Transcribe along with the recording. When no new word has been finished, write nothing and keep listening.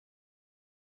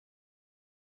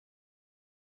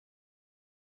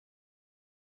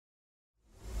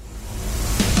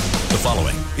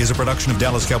following is a production of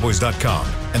DallasCowboys.com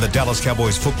and the Dallas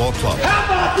Cowboys Football Club. How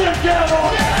about them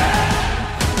Cowboys?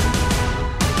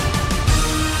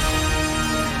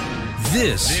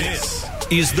 This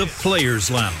is the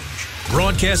Players Lounge,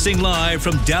 broadcasting live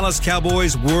from Dallas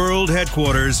Cowboys World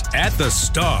Headquarters at the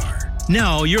Star.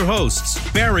 Now your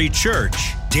hosts, Barry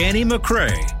Church, Danny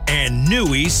McCray, and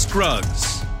Newy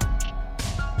Scruggs.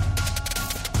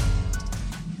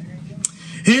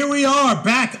 Here we are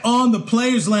back on the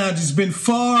Players Lounge. It's been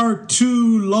far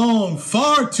too long.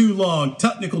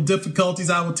 Technical difficulties.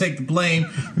 I will take the blame.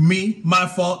 My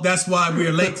fault. That's why we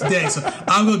are late today. So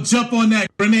I'm going to jump on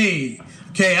that grenade.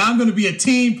 Okay, I'm going to be a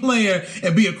team player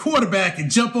and be a quarterback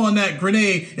and jump on that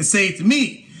grenade and say it to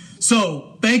me.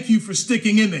 So thank you for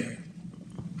sticking in there.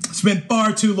 It's been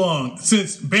far too long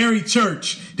since Barry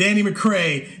Church, Danny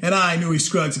McCray, and I, Newy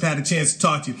Scruggs, have had a chance to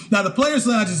talk to you. Now, the Players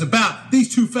Lounge is about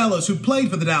these two fellows who played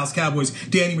for the Dallas Cowboys,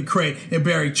 Danny McCray and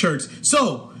Barry Church.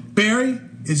 So, Barry,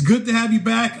 it's good to have you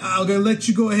back. I'm going to let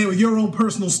you go ahead with your own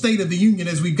personal State of the Union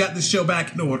as we've got this show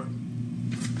back in order.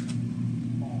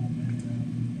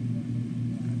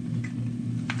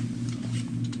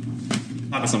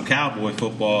 Talking some Cowboy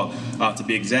football, to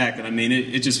be exact. And I mean,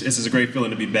 it's just a great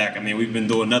feeling to be back. I mean, we've been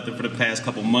doing nothing for the past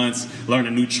couple months,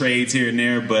 learning new trades here and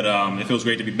there, but it feels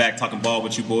great to be back talking ball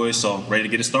with you boys. So ready to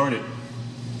get it started.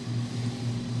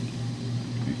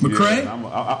 McCray,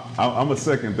 yeah, I'm a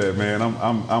second that, man.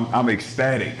 I'm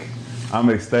ecstatic. I'm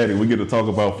ecstatic. We get to talk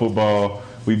about football.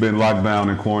 We've been locked down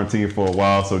in quarantine for a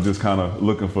while, so just kind of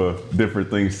looking for different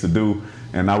things to do.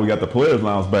 And now we got the Players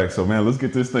Lounge back, so man, let's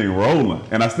get this thing rolling.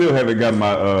 And I still haven't gotten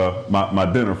my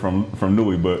dinner from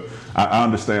Newy, but I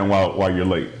understand why you're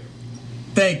late.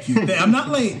 Thank you. I'm not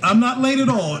late. I'm not late at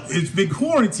all. It's been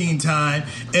quarantine time,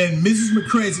 and Mrs.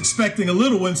 McCray is expecting a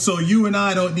little one, so you and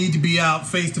I don't need to be out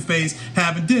face-to-face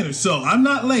having dinner. So I'm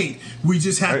not late. We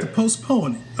just have to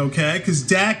postpone it, okay? Because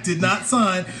Dak did not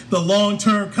sign the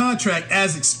long-term contract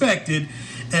as expected.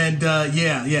 And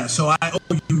so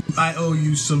I owe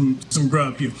you some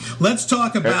grub here. Let's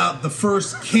talk about the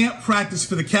first camp practice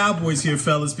for the Cowboys here,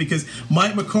 fellas, because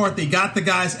Mike McCarthy got the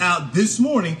guys out this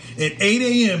morning at 8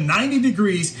 a.m., 90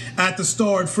 degrees at the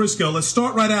Star in Frisco. Let's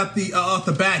start right out off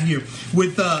the bat here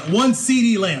with one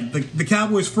CeeDee Lamb, the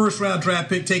Cowboys' first-round draft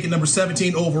pick, taking number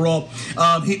 17 overall.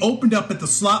 He opened up at the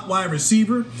slot wide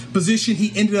receiver position.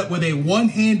 He ended up with a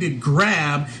one-handed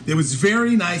grab that was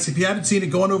very nice. If you haven't seen it,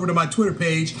 going over to my Twitter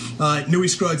page, Newy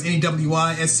Scruggs,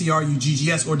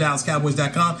 NEWYSCRUGGS, or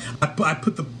DallasCowboys.com. I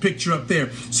put the picture up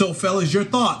there. So, fellas, your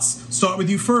thoughts. Start with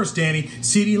you first, Danny.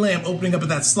 CeeDee Lamb opening up at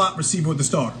that slot receiver with the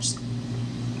Stars.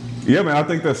 Yeah, man, I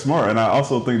think that's smart, and I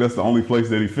also think that's the only place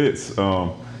that he fits.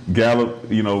 Gallup,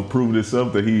 proved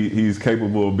himself that he's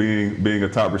capable of being a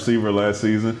top receiver last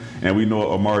season, and we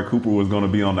know Amari Cooper was going to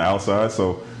be on the outside,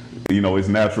 so it's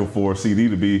natural for CD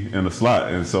to be in the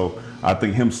slot, and so I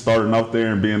think him starting out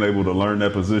there and being able to learn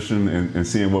that position and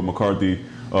seeing what McCarthy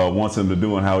wants him to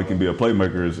do and how he can be a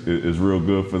playmaker is real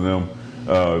good for them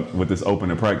with this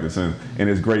opening practice. And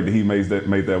it's great that he made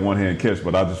that one-hand catch,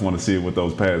 but I just want to see it with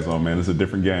those pads on, man. It's a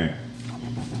different game.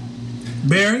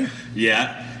 Barry?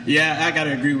 Yeah, I got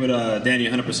to agree with Danny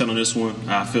 100% on this one.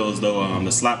 I feel as though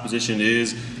the slot position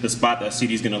is the spot that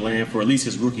CD's going to land for at least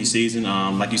his rookie season.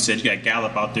 Like you said, you got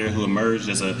Gallup out there who emerged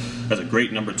as a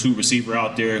great number 2 receiver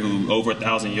out there who over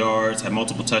 1,000 yards, had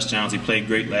multiple touchdowns. He played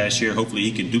great last year. Hopefully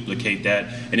he can duplicate that.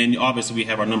 And then obviously we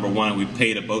have our number 1 we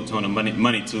paid a boat ton of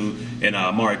money to, and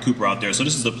Amari Cooper out there. So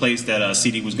this is a place that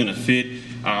CD was going to fit.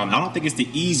 I don't think it's the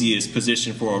easiest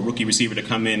position for a rookie receiver to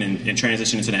come in and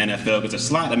transition into the NFL, because a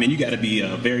slot, you got to be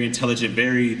a very intelligent,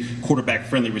 very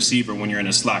quarterback-friendly receiver when you're in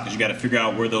a slot, because you got to figure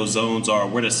out where those zones are,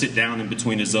 where to sit down in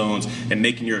between the zones, and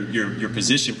making your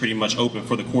position pretty much open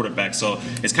for the quarterback. So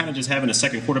it's kind of just having a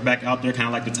second quarterback out there, kind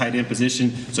of like the tight end position.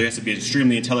 So he has to be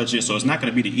extremely intelligent. So it's not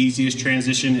going to be the easiest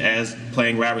transition as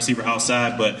playing wide receiver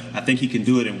outside, but I think he can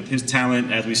do it. And with his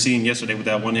talent, as we've seen yesterday with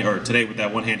that today with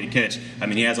that one-handed catch,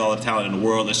 he has all the talent in the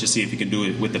world. Let's just see if he can do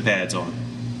it with the pads on.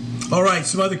 All right,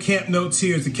 some other camp notes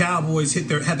here as the Cowboys had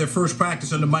their first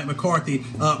practice under Mike McCarthy.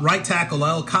 Right tackle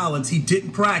La'el Collins, he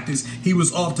didn't practice. He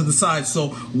was off to the side.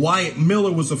 So Wyatt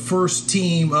Miller was a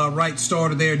first-team right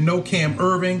starter there. No Cam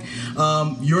Irving.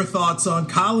 Your thoughts on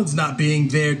Collins not being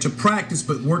there to practice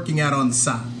but working out on the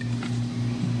side?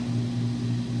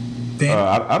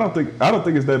 I don't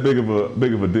think it's that big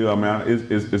of a deal.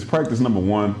 It's practice number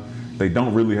 1. They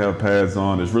don't really have pads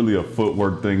on. It's really a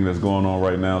footwork thing that's going on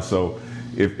right now. So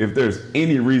if there's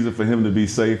any reason for him to be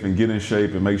safe and get in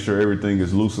shape and make sure everything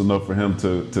is loose enough for him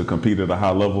to compete at a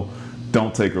high level,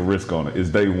 don't take a risk on it. It's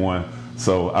day 1.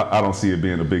 So I don't see it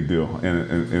being a big deal,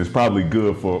 and it's probably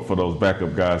good for those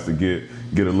backup guys to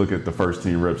get a look at the first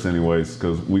team reps anyways,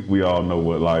 because we all know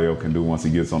what Lyle can do once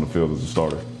he gets on the field as a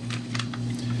starter.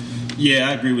 Yeah,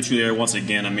 I agree with you there once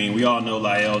again. I mean, we all know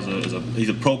Lyle he's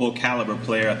a Pro Bowl caliber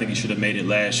player. I think he should have made it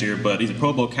last year, but he's a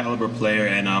Pro Bowl caliber player,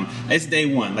 and it's day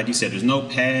one. Like you said, there's no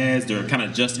pads. They're kind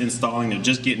of just installing. They're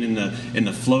just getting in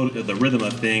the flow, the rhythm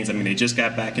of things. I mean, they just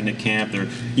got back into camp. They're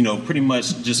pretty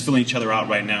much just filling each other out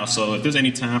right now. So if there's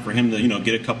any time for him to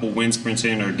get a couple wind sprints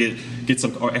in or get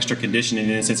some extra conditioning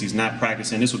in, since he's not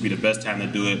practicing, this would be the best time to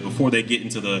do it before they get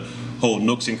into the whole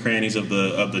nooks and crannies of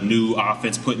the new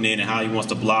offense putting in and how he wants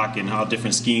to block and how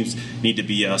different schemes need to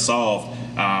be solved.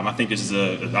 I think this is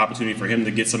an opportunity for him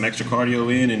to get some extra cardio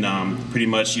in and pretty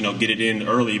much get it in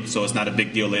early, so it's not a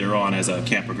big deal later on as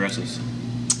camp progresses.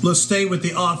 Let's stay with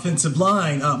the offensive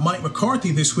line. Mike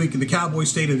McCarthy this week in the Cowboys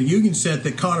State of the Union said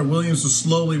that Connor Williams was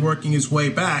slowly working his way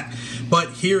back. But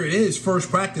here it is,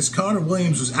 first practice, Connor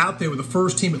Williams was out there with the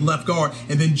first team at left guard,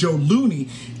 and then Joe Looney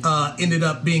ended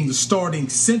up being the starting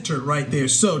center right there.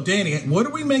 So, Danny, what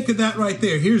do we make of that right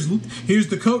there? Here's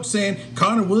the coach saying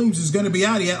Connor Williams is going to be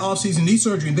out. He had offseason knee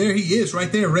surgery, and there he is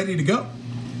right there ready to go.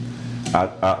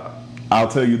 I'll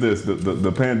tell you this,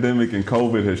 the pandemic and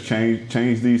COVID has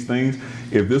changed these things.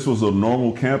 If this was a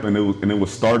normal camp and it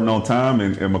was starting on time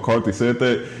and McCarthy said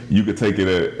that, you could take it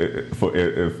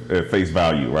at face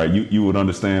value, right? You would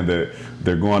understand that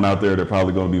they're going out there, they're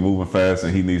probably going to be moving fast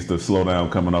and he needs to slow down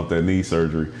coming off that knee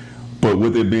surgery. But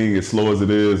with it being as slow as it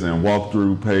is and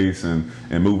walk-through pace and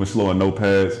moving slow and no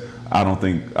pads, I don't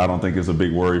think it's a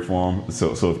big worry for him.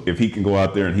 So if he can go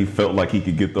out there and he felt like he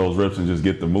could get those reps and just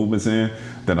get the movements in,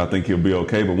 then I think he'll be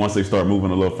okay. But once they start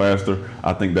moving a little faster,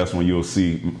 I think that's when you'll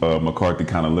see McCarthy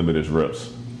kind of limit his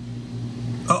reps.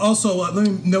 Also, let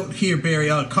me note here, Barry,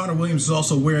 Connor Williams is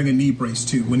also wearing a knee brace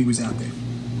too when he was out there.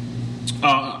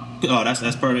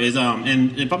 That's perfect.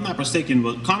 And if I'm not mistaken,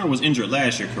 Connor was injured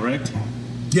last year, correct?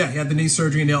 Yeah, he had the knee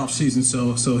surgery in the offseason,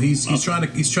 so he's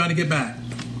trying to get back.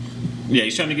 Yeah,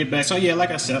 he's trying to get back. So, yeah,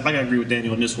 like I said, I agree with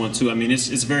Daniel on this one, too. I mean,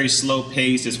 it's very slow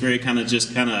paced. It's very kind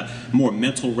of more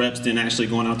mental reps than actually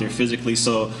going out there physically.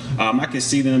 So I can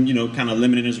see them, kind of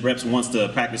limiting his reps once the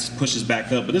practice pushes back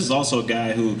up. But this is also a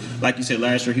guy who, like you said,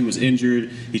 last year he was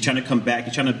injured. He's trying to come back.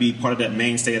 He's trying to be part of that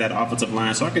mainstay of that offensive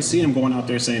line. So I can see him going out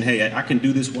there saying, hey, I can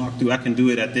do this walkthrough. I can do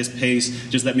it at this pace.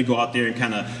 Just let me go out there and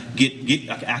kind of get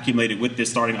acclimated with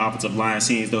this starting offensive line,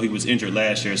 seeing as though he was injured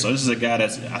last year. So this is a guy I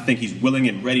think he's willing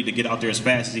and ready to get out there as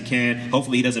fast as he can.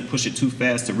 Hopefully he doesn't push it too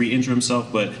fast to re-injure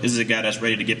himself, but this is a guy that's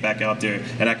ready to get back out there,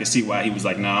 and I can see why he was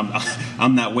like,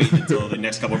 I'm not waiting until the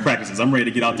next couple of practices. I'm ready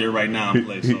to get out there right now and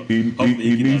play. So he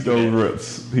needs those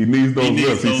reps. He needs those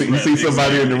reps. He sees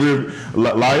somebody in the rear.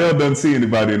 Lyle doesn't see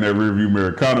anybody in that rearview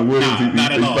mirror. Connor Williams,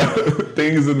 not at all.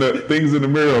 things in the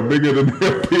mirror are bigger than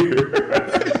they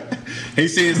appear.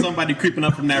 He's seeing somebody creeping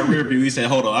up from that rear view. He said,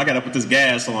 hold on, I got to put this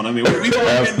gas on. I mean, we've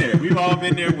all been there. We've all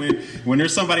been there when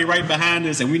there's somebody right behind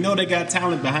us, and we know they got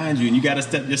talent behind you, and you got to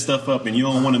step your stuff up, and you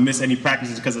don't want to miss any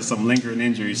practices because of some lingering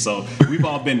injuries. So we've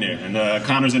all been there, and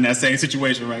Connor's in that same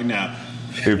situation right now.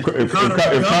 If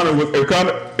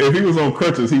he was on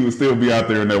crutches, he would still be out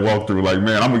there in that walkthrough. Like,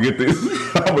 man, I'm gonna get this.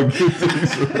 I'm gonna get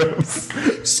these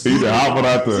reps. He's hopping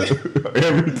out there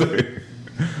everything.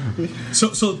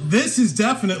 So this is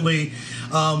definitely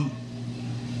I'm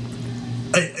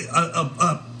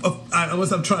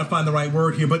trying to find the right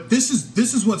word here, but this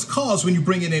is what's caused when you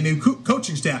bring in a new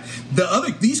coaching staff.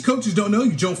 These coaches don't know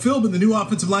you. Joe Philbin, the new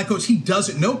offensive line coach, he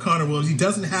doesn't know Connor Williams. He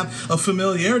doesn't have a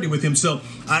familiarity with him. So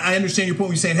I understand your point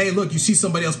when you're saying, hey, look, you see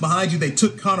somebody else behind you. They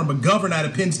took Connor McGovern out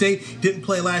of Penn State, didn't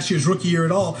play last year's rookie year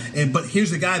at all. But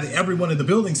here's the guy that everyone in the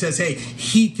building says, hey,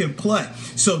 he can play.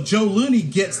 So Joe Looney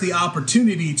gets the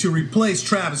opportunity to replace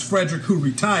Travis Frederick, who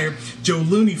retired. Joe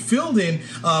Looney filled in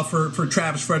for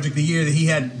Travis Frederick the year that he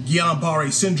had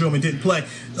Guillain-Barré syndrome and didn't play.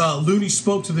 Looney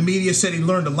spoke to the media, said he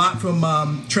learned a lot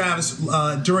from Travis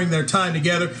during their time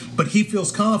together, but he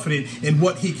feels confident in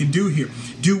what he can do here.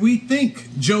 Do we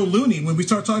think Joe Looney, when we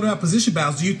start talking about position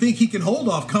battles, do you think he can hold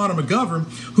off Connor McGovern,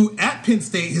 who at Penn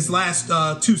State his last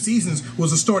 2 seasons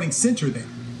was a starting center there?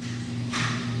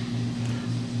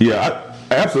 Yeah,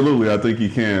 absolutely. I think he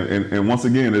can. And once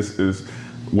again, is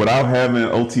without having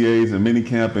OTAs and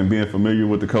minicamp and being familiar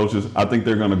with the coaches, I think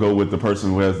they're going to go with the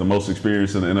person who has the most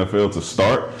experience in the NFL to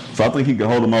start. So I think he can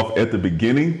hold them off at the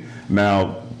beginning.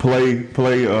 Now, play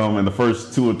in the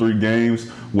first 2 or 3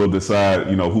 games will decide,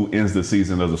 who ends the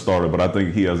season as a starter. But I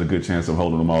think he has a good chance of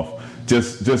holding them off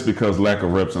just because lack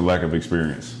of reps and lack of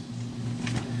experience.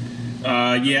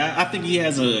 Yeah, I think he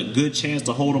has a good chance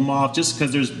to hold them off, just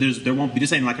because there won't be,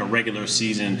 this ain't like a regular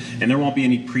season, and there won't be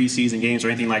any preseason games or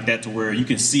anything like that to where you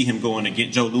can see him going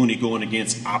against Joe Looney going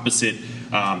against opposite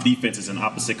defenses and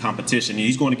opposite competition.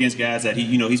 He's going against guys that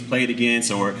he's played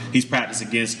against or he's practiced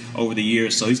against over the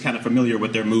years, so he's kind of familiar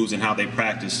with their moves and how they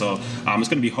practice. So it's going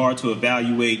to be hard to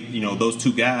evaluate those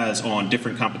two guys on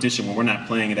different competition when we're not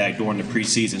playing that during the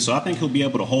preseason. So I think he'll be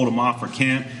able to hold them off for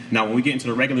camp. Now, when we get into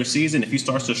the regular season, if he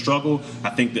starts to struggle,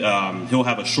 I think he'll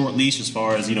have a short leash as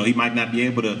far as he might not be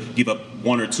able to give up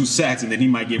 1 or 2 sacks and then he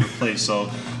might get replaced. So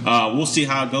we'll see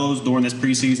how it goes during this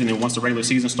preseason and once the regular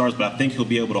season starts. But I think he'll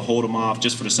be able to hold them off,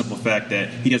 just for the simple fact that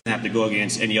he doesn't have to go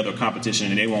against any other competition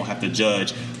and they won't have to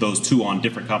judge those two on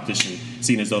different competition,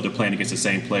 seeing as though they're playing against the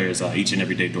same players each and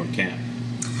every day during camp.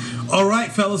 All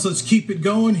right, fellas, let's keep it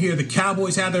going here. The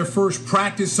Cowboys had their first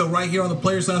practice, so right here on the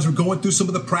Players Lounge, we're going through some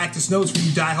of the practice notes for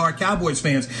you diehard Cowboys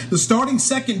fans. The starting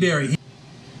secondary, he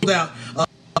pulled out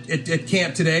at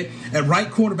camp today. At right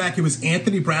cornerback, it was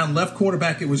Anthony Brown. Left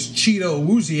cornerback, it was Cheeto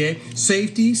Awuzie.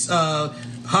 Safeties,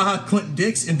 Clinton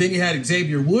Dix, and then you had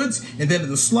Xavier Woods, and then at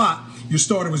the slot, your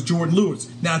starter was Jordan Lewis.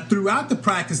 Now, throughout the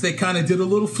practice, they kind of did a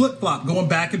little flip-flop, going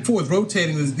back and forth,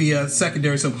 rotating the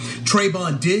secondary. So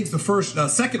Trayvon Diggs, the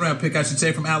second-round pick, I should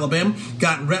say, from Alabama,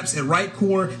 got reps at right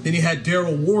corner. Then you had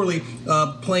Daryl Worley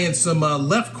playing some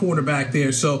left cornerback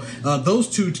there. So those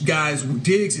two guys,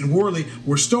 Diggs and Worley,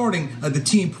 were starting the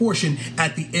team portion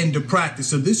at the end of practice.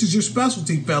 So this is your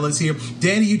specialty, fellas, here.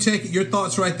 Danny, you take it. Your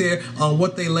thoughts right there on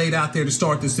what they laid out there to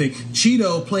start this thing.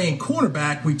 Cheeto playing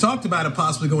cornerback. We talked about him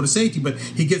possibly going to safety, but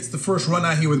he gets the first run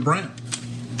out here with Brown.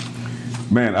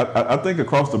 Man, I think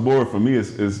across the board for me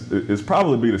it's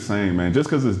probably be the same, man. Just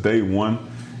because it's day one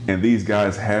and these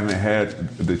guys haven't had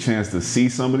the chance to see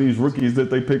some of these rookies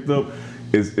that they picked up,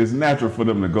 it's natural for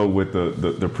them to go with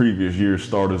the previous year's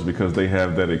starters because they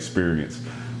have that experience.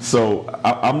 So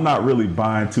I'm not really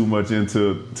buying too much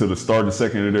into the starting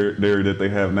secondary that they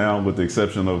have now, with the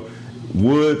exception of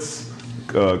Woods,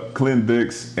 Clinton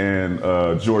Dix, and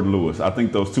Jordan Lewis. I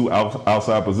think those two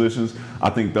outside positions, I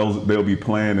think they'll be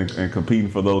playing and competing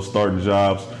for those starting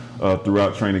jobs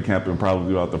throughout training camp and probably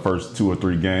throughout the first 2 or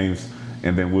 3 games.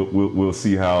 And then we'll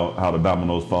see how the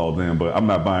dominoes fall then. But I'm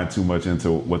not buying too much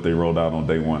into what they rolled out on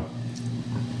day one.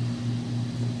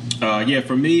 Yeah,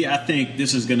 for me, I think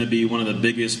this is going to be one of the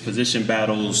biggest position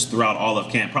battles throughout all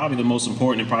of camp. Probably the most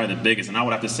important and probably the biggest. And I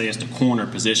would have to say it's the corner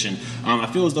position. I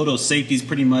feel as though those safeties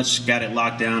pretty much got it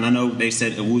locked down. I know they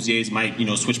said Awuzie's might,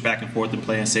 switch back and forth and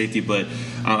play in safety, but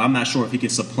I'm not sure if he can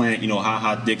supplant,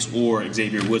 HaHa Dix or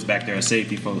Xavier Woods back there at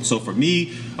safety. So for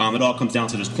me, it all comes down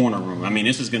to this corner room. I mean,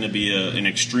 this is going to be an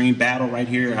extreme battle right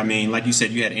here. I mean, like you said,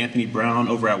 you had Anthony Brown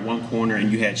over at one corner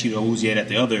and you had Cheeto Awuzie at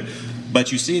the other.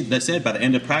 But you see, that said, by the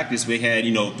end of practice, we had,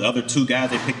 the other 2 guys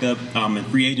they picked up in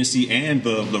free agency, and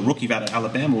the rookie out of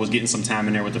Alabama was getting some time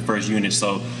in there with the first unit.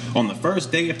 So on the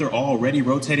first day, if they're already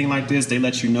rotating like this, they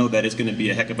let you know that it's going to be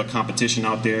a heck of a competition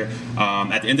out there.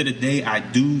 At the end of the day, I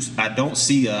don't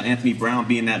see Anthony Brown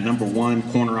being that number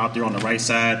 1 corner out there on the right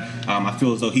side. I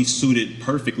feel as though he's suited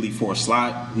perfectly for a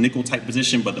slot nickel type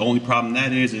position, but the only problem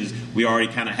that is we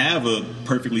already kind of have a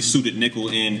perfectly suited nickel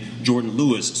in Jordan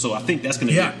Lewis. So I think that's going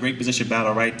to be a great position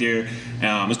battle right there.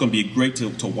 It's going to be great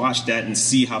to watch that and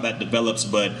see how that develops.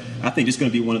 But I think it's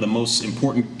going to be one of the most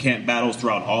important camp battles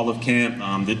throughout all of camp.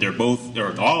 That they're both,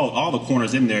 or all the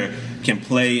corners in there can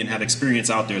play and have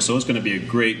experience out there. So it's going to be a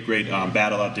great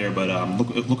battle out there. But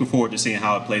looking forward to seeing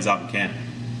how it plays out in camp.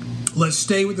 Let's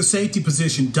stay with the safety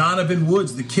position. Donovan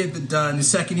Woods, the kid that in his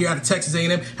second year out of Texas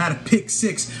A&M, had a pick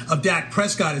 6 of Dak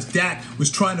Prescott as Dak was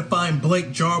trying to find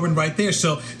Blake Jarwin right there.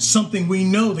 So something we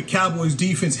know the Cowboys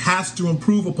defense has to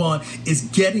improve upon is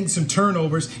getting some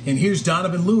turnovers. And here's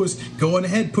Donovan Lewis going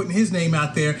ahead, putting his name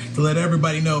out there to let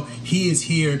everybody know he is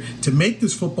here to make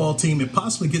this football team and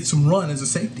possibly get some run as a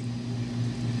safety.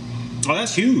 Oh,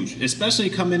 that's huge, especially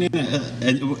coming in.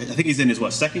 I think he's in his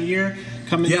second year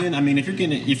coming in. I mean, if you're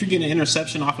getting an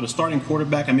interception off of the starting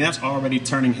quarterback, I mean that's already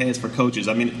turning heads for coaches.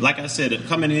 I mean, like I said,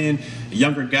 coming in, a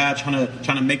younger guy trying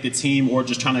to make the team or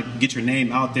just trying to get your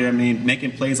name out there. I mean,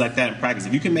 making plays like that in practice.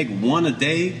 If you can make 1 a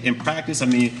day in practice, I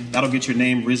mean that'll get your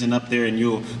name risen up there, and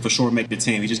you'll for sure make the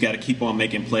team. You just got to keep on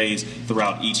making plays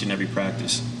throughout each and every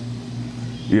practice.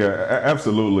 Yeah,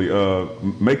 absolutely.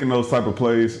 Making those type of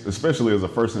plays, especially as a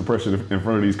first impression in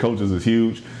front of these coaches, is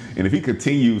huge. And if he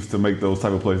continues to make those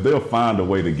type of plays, they'll find a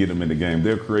way to get him in the game.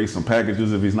 They'll create some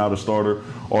packages if he's not a starter,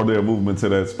 or they'll move him into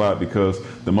that spot, because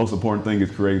the most important thing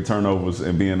is creating turnovers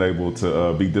and being able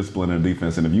to be disciplined in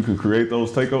defense. And if you can create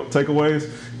those takeaways,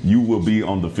 you will be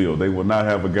on the field. They will not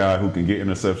have a guy who can get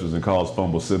interceptions and cause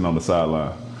fumbles sitting on the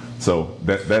sideline. So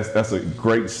that's a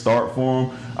great start for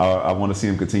him. I want to see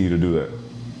him continue to do that.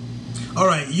 All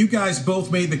right, you guys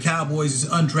both made the Cowboys as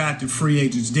undrafted free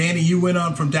agents. Danny, you went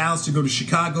on from Dallas to go to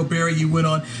Chicago. Barry, you went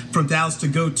on from Dallas to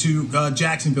go to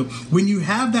Jacksonville. When you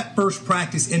have that first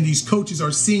practice and these coaches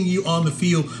are seeing you on the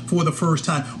field for the first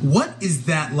time, what is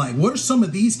that like? What are some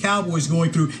of these Cowboys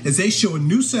going through as they show a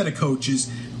new set of coaches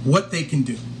what they can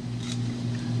do?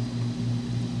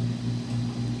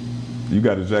 You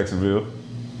got it, Jacksonville.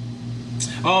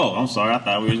 Oh, I'm sorry. I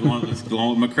thought we were going with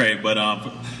McCray, but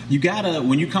you gotta,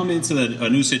 when you come into a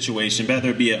new situation,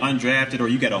 whether it be an undrafted or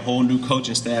you got a whole new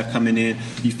coaching staff coming in,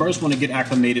 you first want to get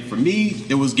acclimated. For me,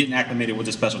 it was getting acclimated with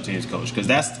the special teams coach, because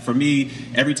that's, for me,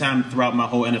 every time throughout my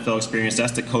whole NFL experience,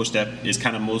 that's the coach that is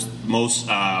kind of most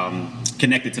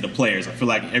connected to the players. I feel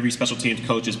like every special teams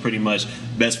coach is pretty much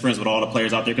best friends with all the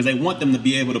players out there, because they want them to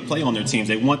be able to play on their teams.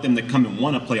 They want them to come and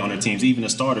want to play on their teams, even the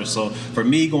starters. So for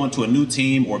me, going to a new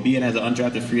team or being as an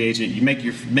undrafted free agent, you make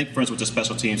friends with the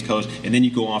special teams coach, and then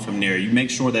you go on from there. You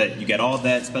make sure that you get all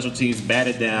that special teams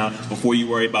batted down before you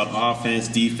worry about offense,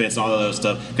 defense, all that other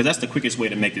stuff, because that's the quickest way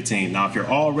to make the team. Now, if you're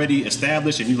already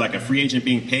established and you're like a free agent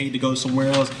being paid to go somewhere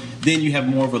else, then you have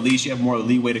more of a leash, you have more of a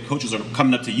leeway. The coaches are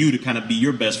coming up to you to kind of be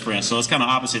your best friend. So it's kind of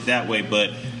opposite that way.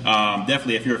 But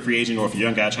definitely, if you're a free agent or if you're a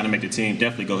young guy trying to make the team,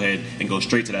 definitely go ahead and go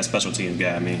straight to that special teams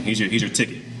guy. I mean, he's your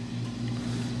ticket.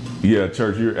 Yeah,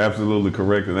 Church, you're absolutely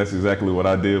correct, and that's exactly what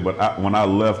I did. But when I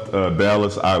left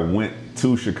Dallas, I went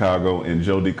to Chicago, and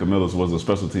Joe DeCamillis was a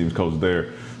special teams coach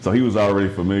there. So he was already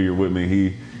familiar with me.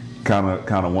 He kind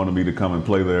of wanted me to come and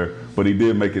play there. But he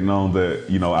did make it known that,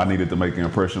 I needed to make an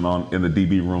impression in the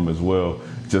DB room as well,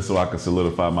 just so I could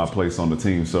solidify my place on the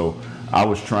team. So I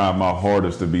was trying my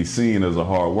hardest to be seen as a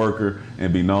hard worker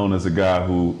and be known as a guy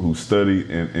who studied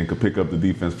and could pick up the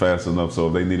defense fast enough, so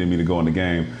if they needed me to go in the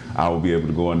game, I would be able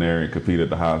to go in there and compete at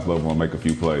the highest level and make a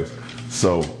few plays.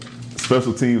 So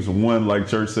special teams won, like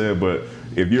Church said, but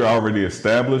if you're already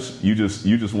established, you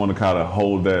just want to kind of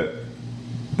hold that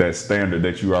standard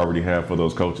that you already have for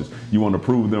those coaches. You want to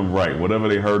prove them right. Whatever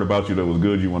they heard about you that was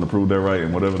good, you want to prove that right,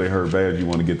 and whatever they heard bad, you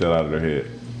want to get that out of their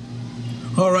head.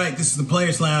 All right, this is the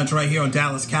Players Lounge right here on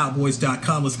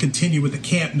DallasCowboys.com. Let's continue with the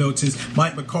camp notes. As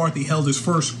Mike McCarthy held his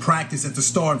first practice at the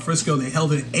Star in Frisco, they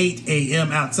held it at 8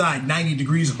 a.m. outside, 90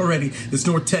 degrees already. This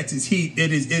North Texas heat,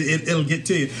 it'll get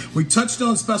to you. We touched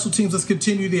on special teams. Let's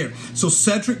continue there. So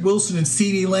Cedric Wilson and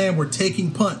CeeDee Lamb were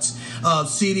taking punts.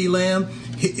 CeeDee Lamb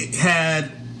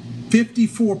had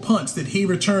 54 punts that he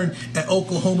returned at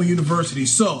Oklahoma University.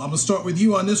 So I'm going to start with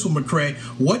you on this one, McCray.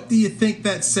 What do you think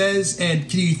that says, and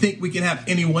do you think we can have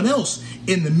anyone else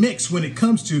in the mix when it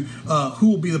comes to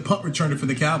who will be the punt returner for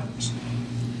the Cowboys?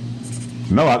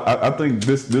 No, I think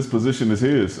this position is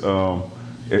his.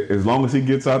 As long as he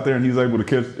gets out there and he's able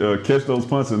to catch those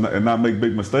punts and not make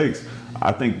big mistakes,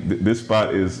 I think this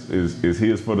spot is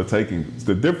his for the taking.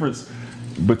 The difference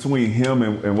between him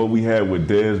and what we had with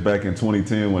Dez back in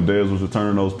 2010 when Dez was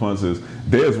returning those punts is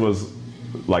Dez was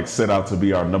like set out to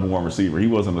be our number one receiver. He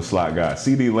wasn't a slot guy.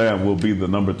 CeeDee Lamb will be the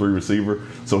number 3 receiver,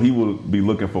 so he will be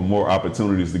looking for more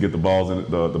opportunities to get the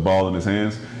ball in his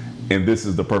hands, and this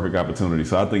is the perfect opportunity.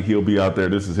 So I think he'll be out there.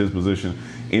 This is his position.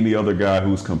 Any other guy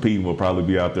who's competing will probably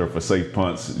be out there for safe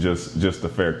punts, just a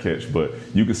fair catch. But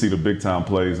you can see the big time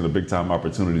plays and the big time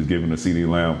opportunities given to CeeDee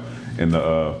Lamb in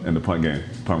the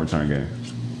punt return game.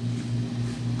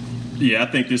 Yeah, I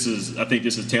think this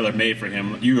is tailor-made for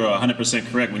him. You are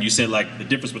 100% correct when you said like the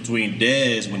difference between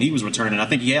Dez when he was returning. I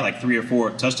think he had like 3 or 4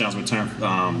 touchdowns returned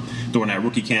during that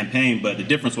rookie campaign, but the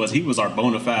difference was he was our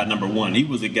bona fide number 1. He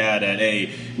was the guy that,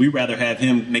 we'd rather have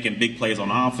him making big plays on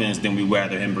offense than we'd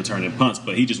rather him returning punts,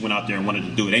 but he just went out there and wanted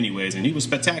to do it anyways, and he was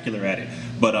spectacular at it.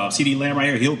 But CeeDee Lamb right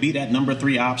here, he'll be that number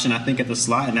 3 option, I think, at the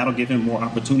slot, and that'll give him more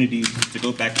opportunities to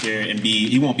go back there and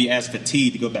he won't be as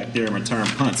fatigued to go back there and return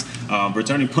punts.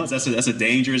 Returning punts, that's a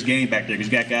dangerous game back there because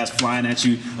you got guys flying at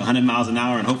you 100 miles an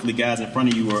hour, and hopefully guys in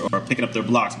front of you are picking up their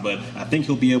blocks. But I think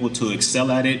he'll be able to excel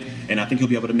at it, and I think he'll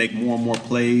be able to make more and more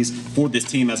plays for this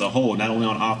team as a whole, not only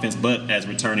on offense but as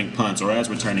returning punts or as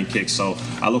returning kicks. So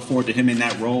I look forward to him in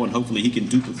that role, and hopefully he can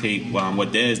duplicate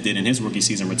what Dez did in his rookie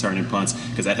season returning punts,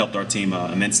 because that helped our team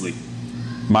immensely.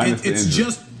 Minus the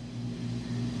injuries.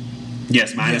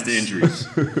 Yes, minus the injuries.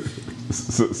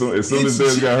 So as soon as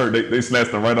Dez got hurt, they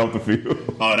snatched him right off the field.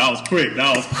 Oh, that was quick.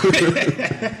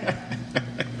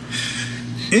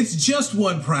 It's just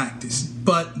one practice,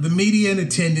 but the media in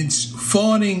attendance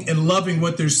fawning and loving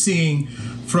what they're seeing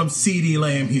from CeeDee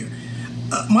Lamb here.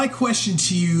 My question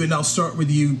to you, and I'll start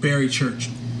with you, Barry Church.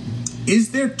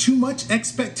 Is there too much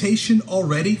expectation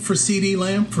already for CeeDee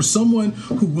Lamb, for someone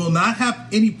who will not have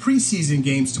any preseason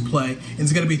games to play and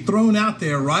is going to be thrown out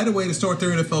there right away to start their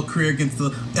NFL career against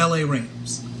the LA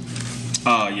Rams?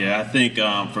 Yeah, I think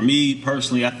for me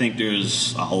personally, I think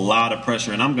there's a lot of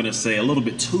pressure, and I'm going to say a little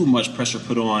bit too much pressure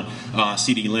put on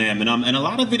CeeDee Lamb, and a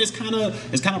lot of it is kind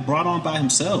of brought on by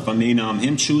himself. I mean,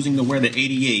 him choosing to wear the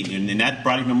 88, and that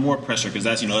brought even more pressure because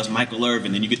that's Michael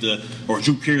Irvin, then you get or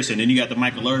Drew Pearson, then you got the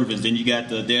Michael Irvins, then you got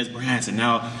the Dez Bryants, and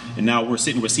now we're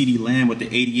sitting with CeeDee Lamb with the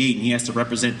 88, and he has to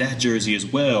represent that jersey as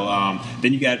well.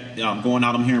 Then you got going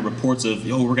out, I'm hearing reports of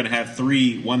we're going to have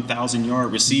 3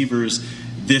 1,000-yard receivers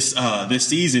this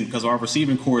season because our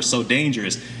receiving core is so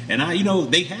dangerous. And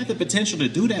they had the potential to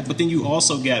do that, but then you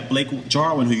also got Blake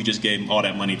Jarwin, who you just gave all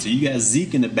that money to. You got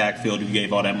Zeke in the backfield, who you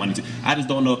gave all that money to. I just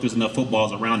don't know if there's enough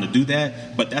footballs around to do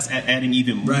that, but that's adding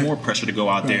even more pressure to go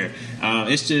out there.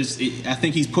 I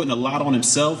think he's putting a lot on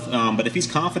himself, but if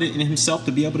he's confident in himself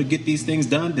to be able to get these things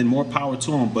done, then more power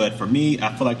to him. But for me,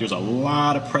 I feel like there's a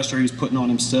lot of pressure he's putting on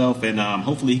himself, and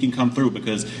hopefully he can come through,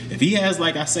 because if he has,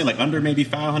 like I say, like under maybe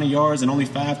 500 yards and only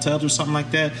 5 tubs or something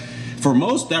like that, for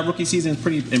most, that rookie season is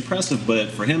pretty impressive, but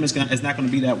for him, it's not going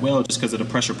to be that well just because of the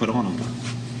pressure put on him.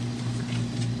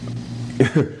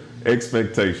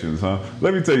 Expectations, huh?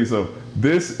 Let me tell you something.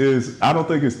 I don't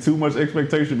think it's too much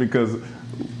expectation because,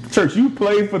 Church, you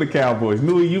played for the Cowboys.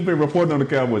 Newey, you've been reporting on the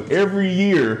Cowboys. Every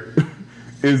year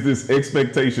is this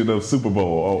expectation of Super Bowl.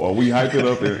 Or we hype it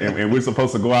up and we're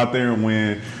supposed to go out there and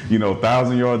win,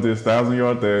 1,000 yard this, 1,000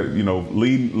 yard that,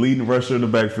 leading rusher in the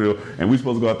backfield, and we're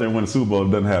supposed to go out there and win the Super Bowl. It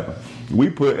doesn't happen. We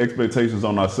put expectations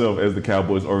on ourselves as the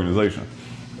Cowboys organization.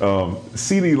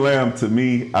 CeeDee Lamb, to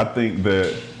me, I think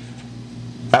that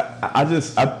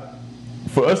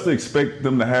for us to expect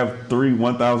them to have 3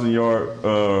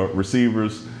 1,000-yard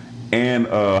receivers and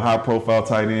a high-profile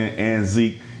tight end and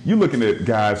Zeke, you're looking at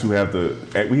guys we have to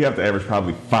average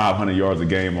probably 500 yards a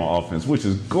game on offense, which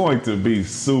is going to be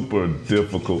super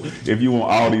difficult if you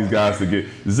want all these guys to get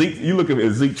Zeke. You look at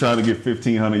Zeke trying to get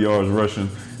 1,500 yards rushing,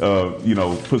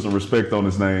 put some respect on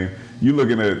his name. You're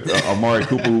looking at Amari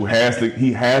Cooper, who has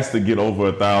to get over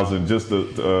 1,000 just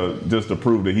to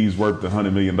prove that he's worth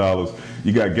 $100 million.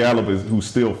 You got Gallup who's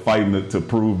still fighting to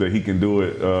prove that he can do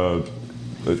it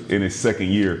in his second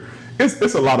year.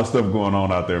 It's a lot of stuff going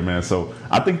on out there, man. So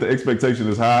I think the expectation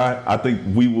is high. I think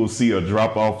we will see a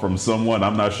drop off from someone.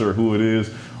 I'm not sure who it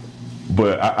is,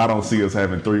 but I don't see us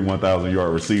having 3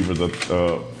 1,000-yard receivers, a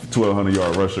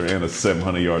 1,200-yard rusher, and a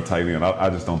 700-yard tight end.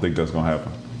 I just don't think that's going to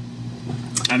happen.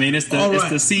 I mean, it's the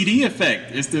CeeDee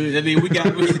effect. We got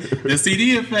the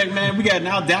CeeDee effect, man. We got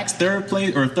now Dak's third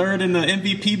in the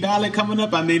MVP ballot coming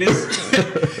up. I mean, it's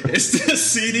the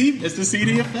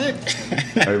CeeDee effect.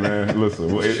 Hey, man, listen,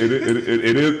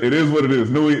 it is what it is.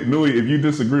 Newey, if you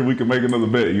disagree, we can make another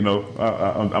bet.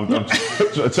 I'm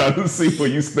trying to see where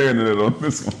you standing at on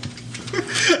this one.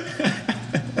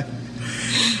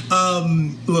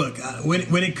 Look,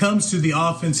 when it comes to the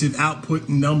offensive output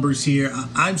numbers here,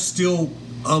 I'm still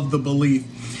of the belief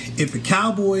if the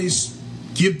Cowboys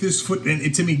give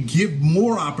give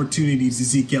more opportunities to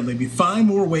Zeke Elliott, find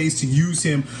more ways to use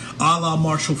him a la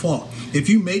Marshall Faulk. If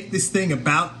you make this thing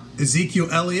about Ezekiel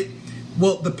Elliott,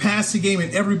 well, the passing game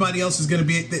and everybody else is going to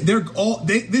be.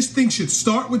 This thing should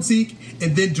start with Zeke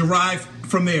and then derive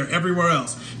from there everywhere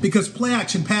else, because play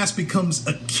action pass becomes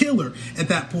a killer at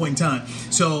that point in time.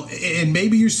 So, and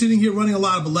maybe you're sitting here running a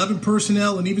lot of 11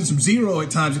 personnel and even some 0 at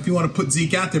times if you want to put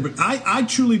Zeke out there. But I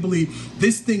truly believe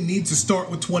this thing needs to start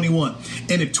with 21.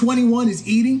 And if 21 is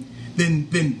eating,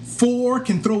 then 4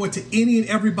 can throw it to any and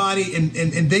everybody, and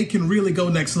they can really go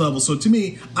next level. So to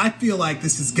me, I feel like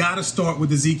this has got to start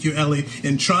with Ezekiel Elliott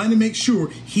and trying to make sure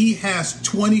he has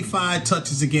 25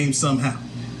 touches a game somehow.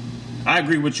 I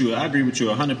agree with you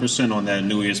 100% on that,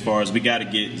 Newey, as far as we got to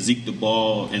get Zeke the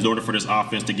ball in order for this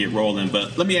offense to get rolling.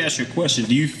 But let me ask you a question.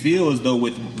 Do you feel as though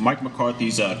with Mike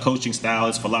McCarthy's coaching style,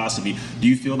 his philosophy, do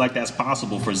you feel like that's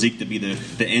possible for Zeke to be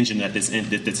the engine that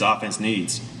this offense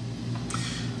needs?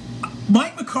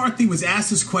 Mike McCarthy was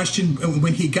asked this question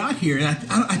when he got here, and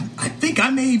I think I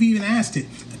may have even asked it,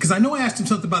 because I know I asked him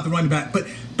something about the running back, but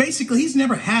basically he's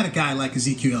never had a guy like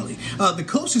Ezekiel Elliott. The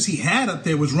closest he had up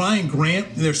there was Ryan Grant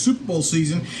in their Super Bowl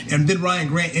season, and then Ryan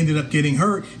Grant ended up getting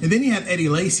hurt, and then he had Eddie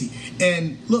Lacy.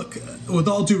 And look, with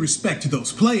all due respect to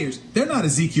those players, they're not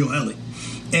Ezekiel Elliott.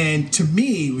 And to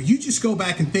me, you just go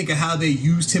back and think of how they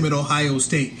used him at Ohio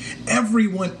State.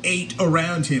 Everyone ate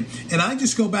around him. And I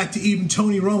just go back to even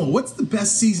Tony Romo. What's the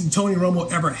best season Tony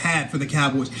Romo ever had for the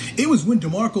Cowboys? It was when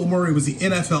DeMarco Murray was the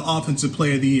NFL Offensive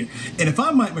Player of the Year. And if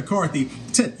I'm Mike McCarthy,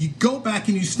 Ted, you go back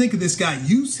and you think of this guy,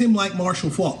 use him like Marshall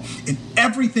Faulk. And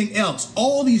everything else,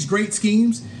 all these great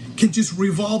schemes can just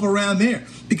revolve around there.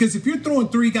 Because if you're throwing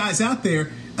three guys out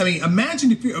there, I mean,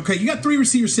 imagine if you got three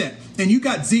receivers set, and you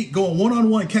got Zeke going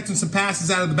one-on-one, catching some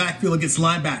passes out of the backfield against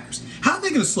linebackers. How are they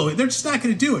going to slow it? They're just not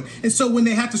going to do it. And so when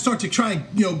they have to start to try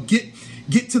and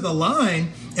get to the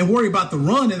line and worry about the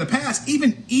run and the pass,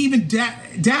 even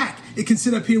Dak, it can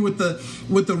sit up here with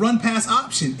the run pass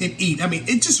option and eat. I mean,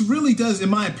 it just really does, in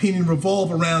my opinion,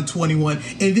 revolve around 21,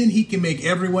 and then he can make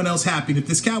everyone else happy. And if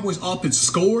this Cowboys offense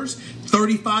scores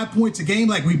 35 points a game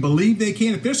like we believe they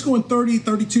can, if they're scoring 30,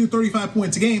 32, 35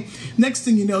 points a game, next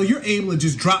thing you know, you're able to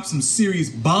just drop some serious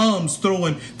bombs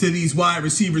throwing to these wide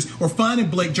receivers or finding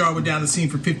Blake Jarwin down the seam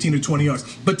for 15 or 20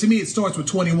 yards. But to me, it starts with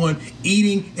 21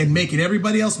 eating and making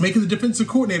everybody else, making the defensive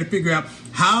coordinator figure out,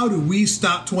 how do we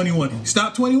stop 21?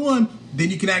 Stop 21, then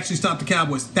you can actually stop the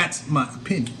Cowboys. That's my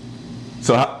opinion.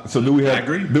 So do we have? I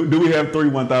agree. Do we have 3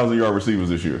 1,000-yard receivers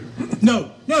this year?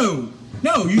 No,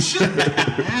 you shouldn't.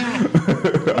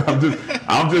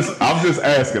 I'm just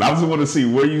asking. I just want to see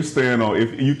where you stand on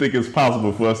if you think it's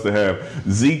possible for us to have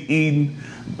Zeke Eaton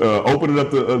opening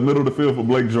up the middle of the field for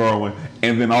Blake Jarwin,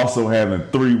 and then also having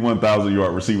 3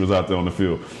 1,000-yard receivers out there on the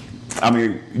field. I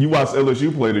mean, you watched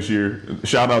LSU play this year.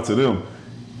 Shout out to them.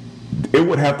 It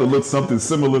would have to look something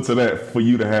similar to that for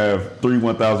you to have 3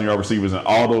 1,000-yard receivers and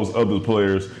all those other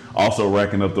players also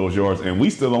racking up those yards. And we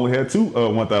still only had 2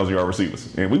 1,000-yard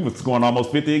receivers, and we were scoring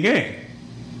almost 50 a game.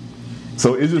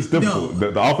 So it's just difficult.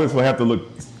 No. The offense will have to look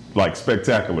like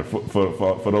spectacular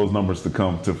for those numbers to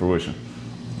come to fruition.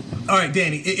 All right,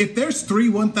 Danny, if there's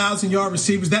 3 1,000-yard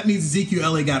receivers, that means Ezekiel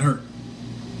Elliott got hurt.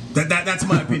 That's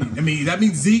my opinion. I mean, that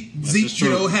means Zeke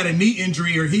had a knee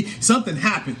injury or something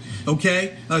happened.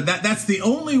 Okay, that's the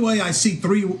only way I see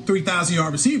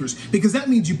 3,000-yard receivers, because that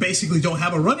means you basically don't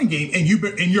have a running game and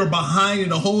you're behind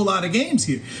in a whole lot of games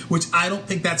here, which I don't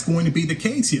think that's going to be the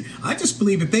case here. I just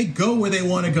believe if they go where they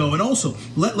want to go, and also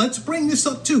let's bring this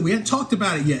up too. We haven't talked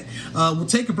about it yet. We'll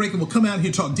take a break and we'll come out here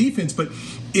and talk defense. But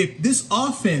if this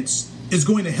offense is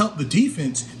going to help the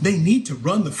defense, they need to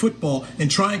run the football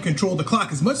and try and control the clock.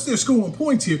 As much as they're scoring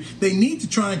points here, they need to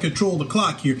try and control the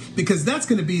clock here, because that's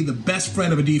going to be the best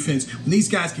friend of a defense when these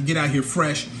guys can get out here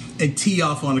fresh and tee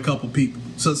off on a couple people.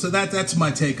 So that's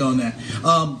my take on that.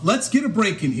 Let's get a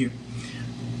break in here.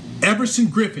 Everson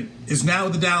Griffen is now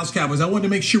with the Dallas Cowboys. I wanted to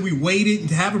make sure we waited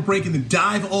to have a break and then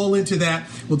dive all into that.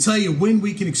 We'll tell you when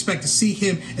we can expect to see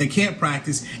him at camp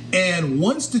practice. And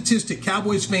one statistic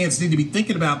Cowboys fans need to be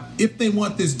thinking about if they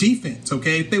want this defense,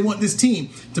 okay, if they want this team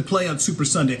to play on Super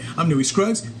Sunday. I'm Newey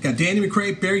Scruggs, got Danny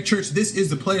McCray, Barry Church. This is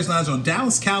the Players Lounge on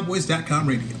DallasCowboys.com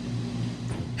radio.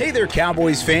 Hey there,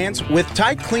 Cowboys fans. With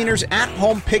Tide Cleaners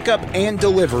at-home pickup and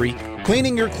delivery,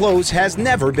 cleaning your clothes has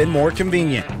never been more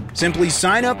convenient. Simply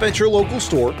sign up at your local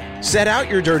store, set out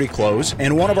your dirty clothes,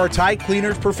 and one of our Tide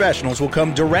Cleaners professionals will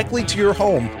come directly to your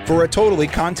home for a totally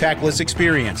contactless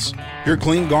experience. Your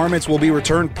clean garments will be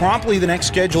returned promptly the next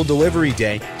scheduled delivery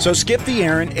day, so skip the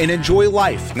errand and enjoy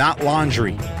life, not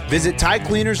laundry. Visit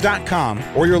TideCleaners.com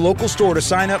or your local store to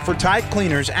sign up for Tide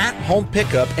Cleaners at-home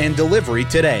pickup and delivery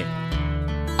today.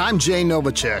 I'm Jay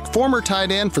Novacek, former tight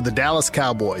end for the Dallas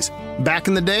Cowboys. Back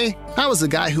in the day, I was the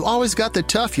guy who always got the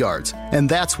tough yards, and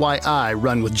that's why I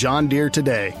run with John Deere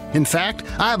today. In fact,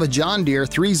 I have a John Deere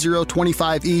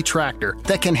 3025E tractor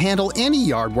that can handle any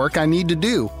yard work I need to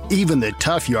do, even the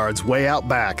tough yards way out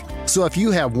back. So if you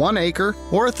have 1 acre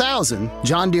or 1,000,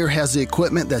 John Deere has the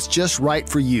equipment that's just right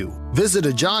for you. Visit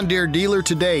a John Deere dealer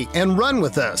today and run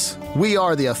with us. We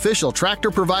are the official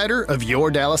tractor provider of your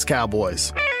Dallas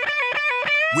Cowboys.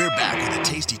 We're back with a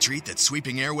tasty treat that's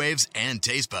sweeping airwaves and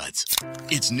taste buds.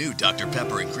 It's new Dr.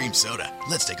 Pepper and Cream Soda.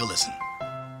 Let's take a listen.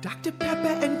 Dr. Pepper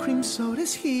and Cream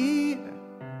Soda's here.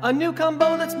 A new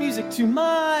combo that's music to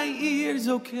my ears,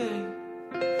 okay.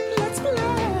 Let's play.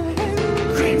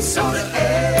 Cream Soda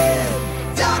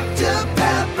and Dr.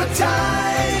 Pepper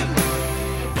time.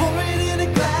 Pour it in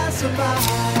a glass of ice.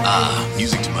 Ah,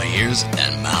 music to my ears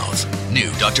and mouth. New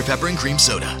Dr. Pepper and Cream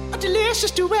Soda.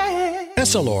 delicious duet.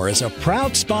 Essilor is a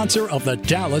proud sponsor of the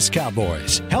Dallas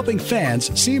Cowboys, helping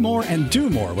fans see more and do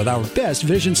more with our best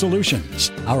vision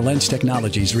solutions. Our lens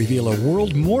technologies reveal a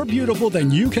world more beautiful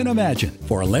than you can imagine.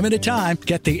 For a limited time,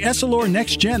 get the Essilor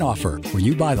Next Gen offer. When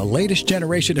you buy the latest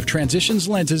generation of Transitions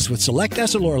lenses with select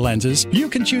Essilor lenses, you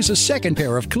can choose a second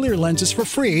pair of clear lenses for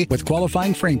free with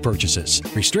qualifying frame purchases.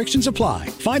 Restrictions apply.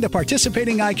 Find a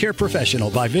participating eye care professional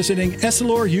by visiting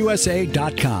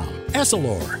EssilorUSA.com.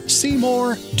 Essilor. See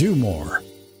more, do more.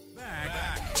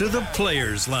 Back to the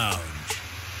Players Lounge.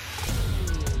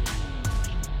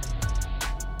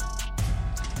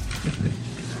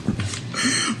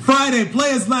 Friday,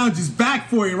 Players Lounge is back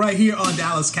for you right here on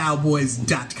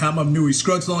DallasCowboys.com. I'm Newey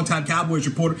Scruggs, longtime Cowboys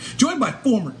reporter, joined by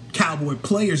former Cowboy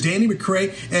players Danny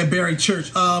McCray and Barry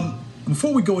Church.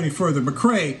 Before we go any further,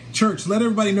 McCray, Church, let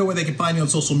everybody know where they can find you on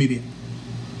social media.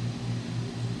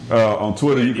 On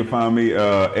Twitter, you can find me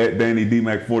at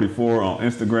DannyDMac44. On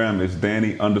Instagram, it's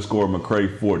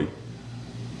Danny_McCray40.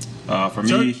 For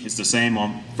me, it's the same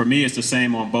on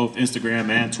both Instagram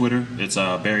and Twitter. It's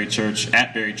Barry Church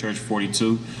at Barry Church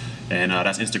 42, and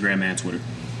that's Instagram and Twitter.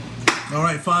 All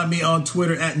right, find me on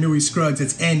Twitter at Newey Scruggs.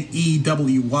 It's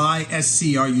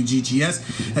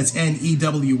NEWYSCRUGGS. That's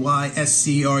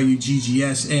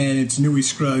NEWYSCRUGGS, and it's Newey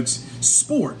Scruggs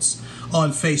Sports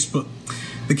on Facebook.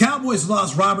 The Cowboys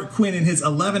lost Robert Quinn in his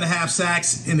 11.5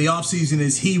 sacks in the offseason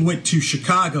as he went to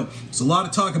Chicago. There's a lot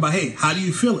of talk about, hey, how do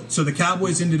you feel it? So the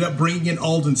Cowboys ended up bringing in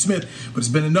Aldon Smith, but it's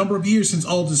been a number of years since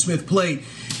Aldon Smith played.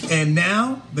 And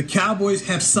now the Cowboys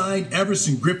have signed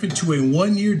Everson Griffen to a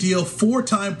 1-year deal,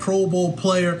 4-time Pro Bowl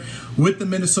player with the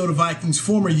Minnesota Vikings,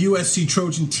 former USC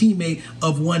Trojan teammate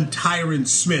of one Tyron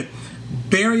Smith.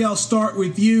 Barry, I'll start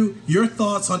with you. Your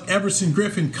thoughts on Everson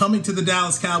Griffen coming to the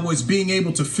Dallas Cowboys, being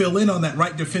able to fill in on that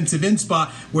right defensive end spot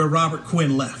where Robert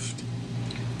Quinn left?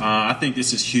 I think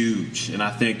this is huge, and I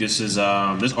think this is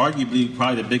arguably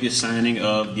probably the biggest signing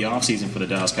of the offseason for the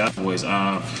Dallas Cowboys.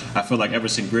 I feel like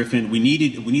Everson Griffen, we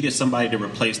needed somebody to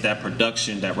replace that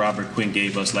production that Robert Quinn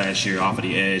gave us last year off of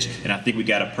the edge, and I think we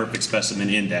got a perfect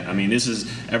specimen in that. I mean, this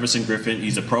is Everson Griffen.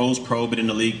 He's a pro, been in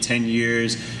the league 10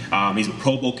 years. He's a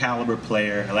Pro Bowl caliber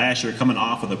player. Last year, coming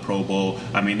off of the Pro Bowl,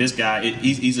 I mean, this guy,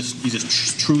 he's a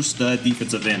true stud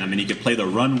defensive end. I mean, he can play the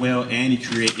run well, and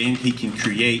he can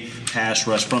create pass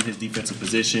rush from his defensive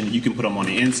position. You can put him on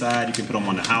the inside, you can put him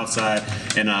on the outside,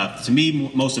 and to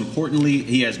me, most importantly,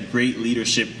 he has great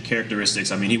leadership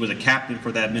characteristics. I mean, he was a captain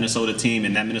for that Minnesota team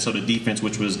and that Minnesota defense,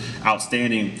 which was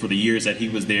outstanding for the years that he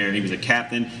was there. He was a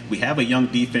captain. We have a young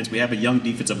defense. We have a young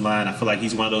defensive line. I feel like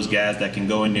he's one of those guys that can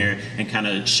go in there and kind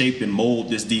of shape and mold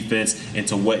this defense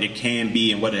into what it can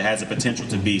be and what it has the potential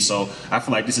to be. So I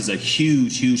feel like this is a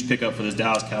huge pickup for this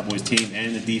Dallas Cowboys team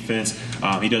and the defense.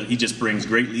 He just brings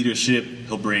great leadership.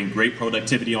 He'll bring great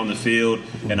productivity on the field,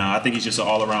 and I think he's just an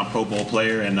all-around Pro Bowl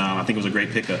player, and I think it was a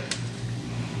great pickup.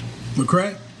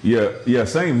 McCray? Yeah,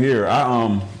 same here.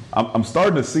 I'm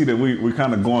starting to see that we're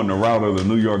kind of going the route of the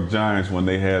New York Giants when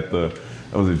they had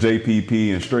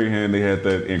JPP and Strahan. They had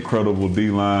that incredible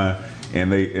D-line,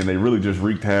 and they really just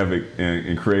wreaked havoc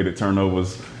and created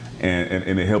turnovers,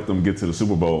 and it helped them get to the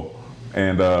Super Bowl.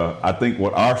 And I think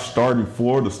what the starting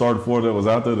four that was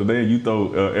out there today, you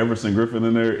throw Everson Griffen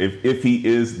in there, if he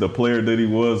is the player that he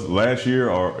was last year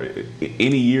or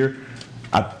any year,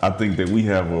 I think that we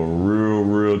have a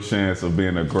real chance of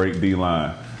being a great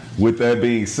D-line. With that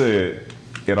being said,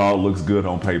 it all looks good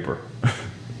on paper.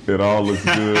 It all looks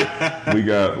good. We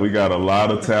got a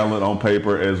lot of talent on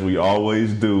paper, as we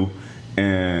always do,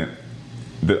 and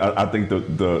I think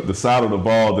the side of the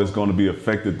ball that's going to be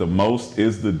affected the most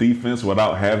is the defense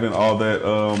without having all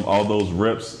those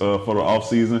reps for the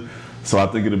offseason. So I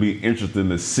think it'll be interesting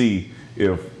to see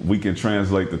if we can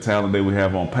translate the talent that we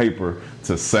have on paper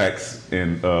to sacks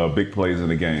and big plays in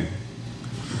the game.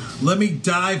 Let me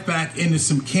dive back into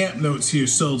some camp notes here.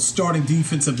 So starting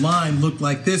defensive line looked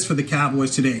like this for the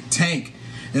Cowboys today. Tank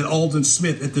and Aldon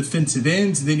Smith at defensive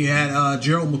ends. Then you had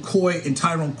Gerald McCoy and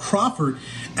Tyrone Crawford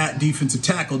at defensive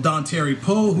tackle. Dontari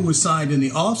Poe, who was signed in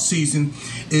the offseason,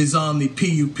 is on the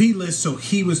PUP list, so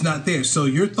he was not there. So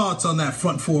your thoughts on that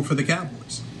front four for the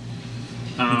Cowboys?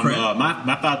 My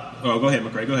thought. Oh, go ahead,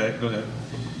 McCray. Go ahead.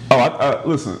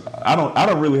 Listen, I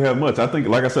don't really have much. I think,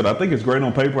 like I said, I think it's great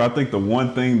on paper. I think the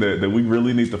one thing that we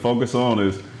really need to focus on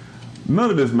is none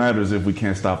of this matters if we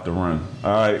can't stop the run.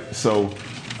 All right, so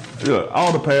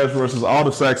all the pass rushes, all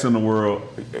the sacks in the world,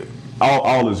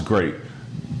 all is great.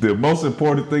 The most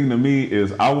important thing to me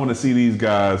is I want to see these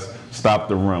guys stop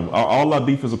the run. All our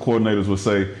defensive coordinators would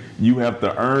say, you have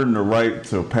to earn the right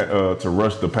to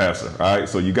rush the passer. All right,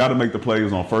 so you got to make the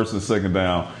plays on first and second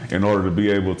down in order to be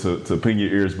able to pin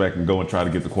your ears back and go and try to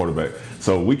get the quarterback.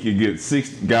 So we can get 6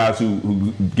 guys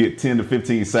who get 10 to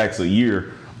 15 sacks a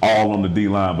year all on the D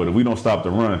line, but if we don't stop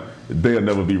the run, they'll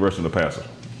never be rushing the passer,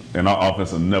 and our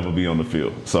offense will never be on the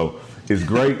field. So it's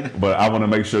great, but I want to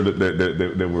make sure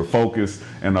that we're focused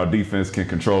and our defense can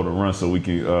control the run so we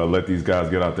can let these guys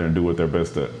get out there and do what they're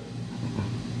best at.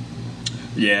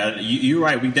 Yeah, you're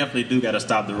right. We definitely do got to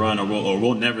stop the run, or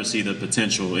we'll never see the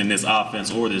potential in this offense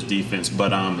or this defense.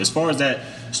 But as far as that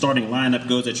starting lineup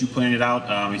goes that you pointed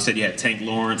out, you said you had Tank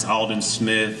Lawrence, Aldon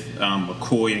Smith,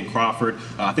 McCoy, and Crawford.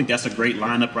 I think that's a great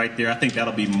lineup right there. I think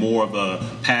that'll be more of a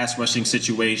pass rushing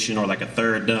situation or like a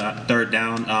third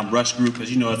down rush group,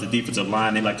 because, as the defensive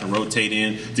line, they like to rotate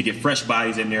in to get fresh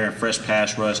bodies in there and fresh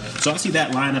pass rush. So I see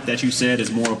that lineup that you said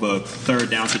is more of a third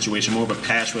down situation, more of a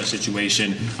pass rush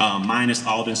situation, minus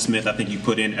Aldon Smith. I think you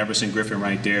put in Everson Griffin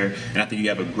right there, and I think you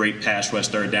have a great pass rush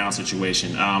third down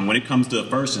situation. When it comes to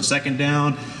first and second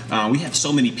down, we have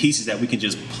so many pieces that we can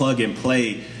just plug and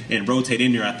play and rotate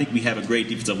in there. I think we have a great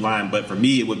defensive line, but for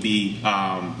me it would be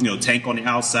Tank on the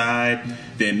outside,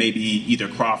 then maybe either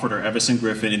Crawford or Everson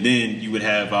Griffin, and then you would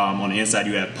have on the inside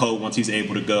you have Poe once he's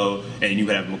able to go, and you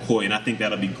would have McCoy, and I think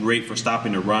that'll be great for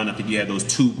stopping the run. I think you have those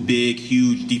 2 big,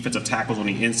 huge defensive tackles on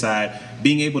the inside,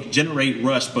 being able to generate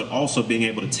rush, but also being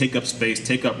able to take up space,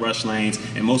 take up rush lanes,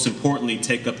 and most importantly,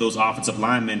 take up those offensive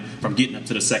linemen from getting up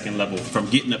to the second level, from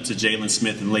getting up to Jalen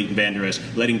Smith and Leighton Vander Esch,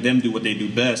 letting them do what they do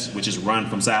best, which is run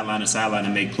from sideline to sideline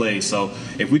and make plays. So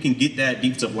if we can get that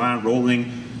defensive line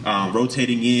rolling,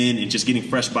 rotating in and just getting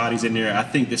fresh bodies in there, I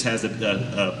think this has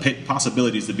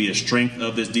possibilities to be a strength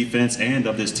of this defense and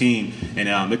of this team,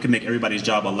 and it can make everybody's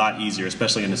job a lot easier,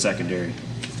 especially in the secondary.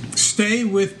 Stay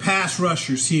with pass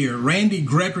rushers here. Randy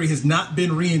Gregory has not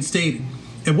been reinstated.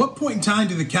 At what point in time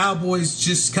do the Cowboys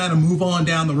just kind of move on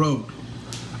down the road?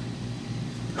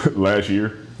 Last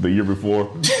year, the year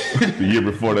before, the year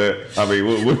before that. I mean,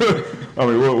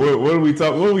 what are we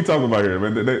talking about here,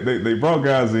 man? They brought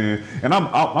guys in, and I'm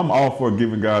all for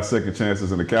giving guys second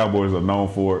chances, and the Cowboys are known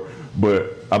for it.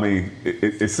 But I mean,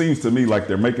 it seems to me like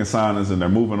they're making signings and they're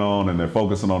moving on and they're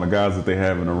focusing on the guys that they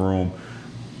have in the room.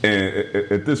 And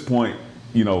at this point,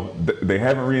 they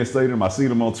haven't reinstated him. I see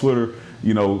them on Twitter,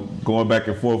 going back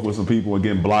and forth with some people and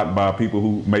getting blocked by people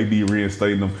who may be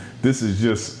reinstating them. This is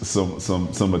just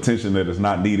some attention that is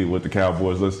not needed with the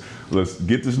Cowboys. Let's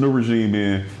get this new regime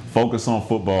in, focus on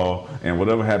football, and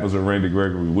whatever happens with Randy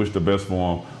Gregory, we wish the best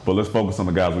for him. But let's focus on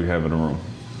the guys we have in the room.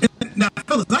 Now,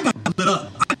 fellas, I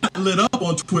got lit up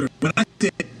on Twitter when I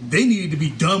said they needed to be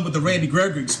done with the Randy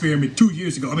Gregory experiment 2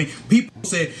 years ago. I mean, people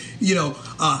said,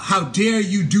 how dare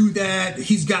you do that?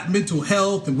 He's got mental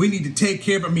health and we need to take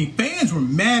care of him. I mean, fans were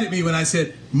mad at me when I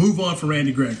said, move on for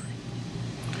Randy Gregory.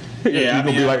 Yeah,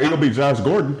 it's gonna be Josh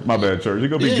Gordon. My bad, Church.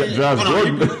 It's gonna be Josh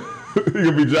Gordon. It's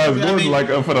gonna be Josh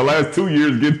Gordon, for the last 2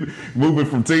 years, moving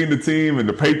from team to team, and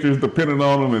the Patriots depending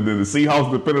on him, and then the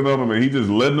Seahawks depending on him, and he just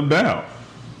letting them down.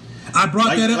 I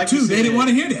brought that up too. They didn't want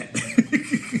to hear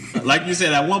that. Like you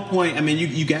said, at one point, I mean,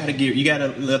 you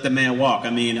gotta let the man walk.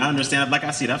 I mean, I understand. Like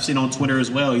I said, I've seen on Twitter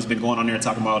as well. He's been going on there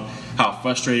talking about how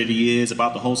frustrated he is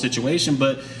about the whole situation,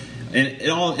 but.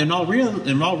 In all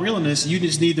realness, you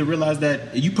just need to realize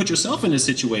that you put yourself in this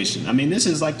situation. I mean, this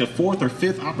is like the 4th or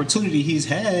 5th opportunity he's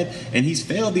had, and he's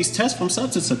failed these tests from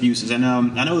substance abuses. And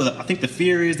I think the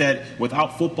fear is that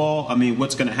without football, I mean,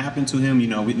 what's going to happen to him?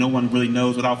 No one really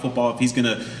knows without football if he's going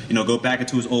to go back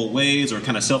into his old ways or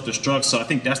kind of self-destruct. So I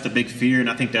think that's the big fear, and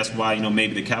I think that's why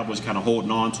maybe the Cowboys kind of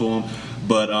holding on to him.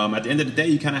 But at the end of the day,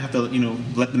 you kind of have to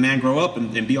let the man grow up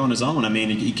and be on his own. I mean,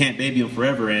 you can't baby him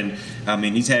forever. And I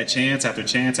mean, he's had chance after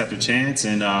chance after chance,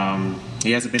 and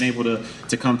he hasn't been able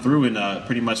to come through and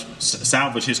pretty much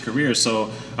salvage his career.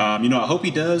 So I hope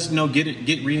he does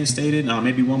get reinstated,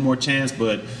 maybe one more chance.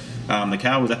 But the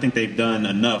Cowboys, I think they've done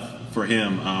enough for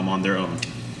him on their own.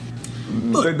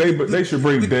 They should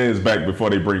bring Dez back before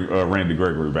they bring Randy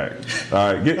Gregory back.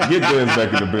 All right, get Dez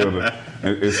back in the building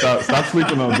and stop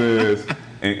sleeping on Dez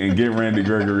and get Randy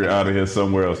Gregory out of here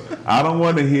somewhere else. I don't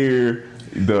want to hear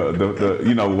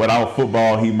the without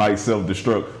football he might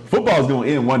self-destruct. Football's going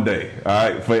to end one day, all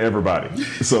right, for everybody.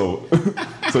 So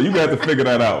you got to figure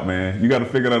that out, man. You got to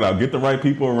figure that out. Get the right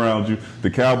people around you.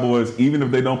 The Cowboys, even if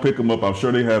they don't pick him up, I'm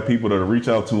sure they have people that'll reach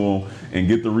out to him and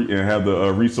get and have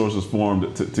the resources for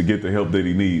him to get the help that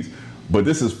he needs. But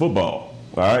this is football,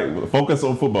 all right? Focus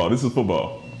on football. This is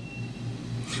football.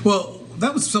 Well,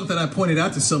 that was something I pointed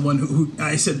out to someone who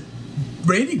I said,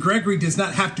 Randy Gregory does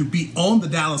not have to be on the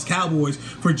Dallas Cowboys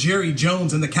for Jerry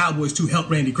Jones and the Cowboys to help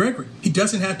Randy Gregory. He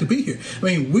doesn't have to be here. I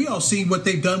mean, we all see what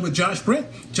they've done with Josh Brent.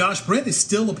 Josh Brent is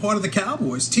still a part of the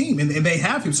Cowboys team, and they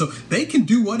have him. So they can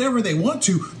do whatever they want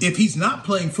to if he's not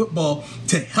playing football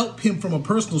to help him from a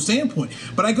personal standpoint.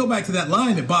 But I go back to that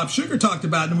line that Bob Sugar talked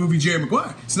about in the movie Jerry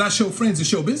Maguire. It's not show friends, it's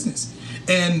show business.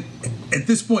 And at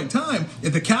this point in time,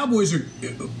 if the Cowboys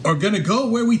are going to go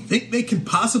where we think they can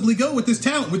possibly go with this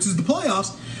talent, which is the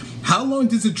playoffs, how long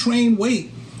does a train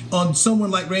wait on someone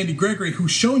like Randy Gregory,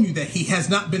 who's shown you that he has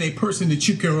not been a person that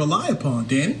you can rely upon,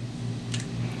 Danny?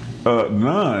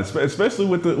 None, especially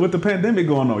with the pandemic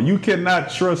going on. You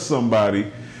cannot trust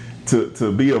somebody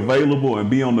to be available and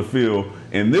be on the field.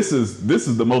 And this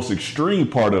is the most extreme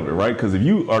part of it, right? Because if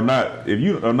you are not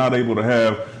able to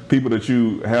have people that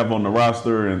you have on the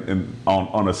roster and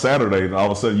on a Saturday, and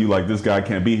all of a sudden you like, this guy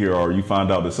can't be here, or you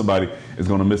find out that somebody is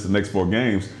going to miss the next 4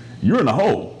 games, you're in a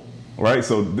hole, right?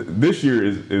 So this year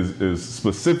is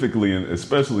specifically and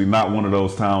especially not one of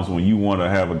those times when you want to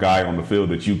have a guy on the field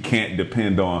that you can't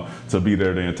depend on to be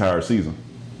there the entire season.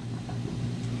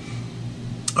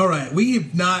 All right, we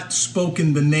have not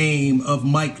spoken the name of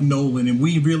Mike Nolan, and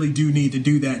we really do need to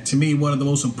do that. To me, one of the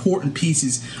most important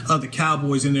pieces of the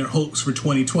Cowboys in their hopes for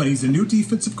 2020. He's the new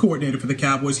defensive coordinator for the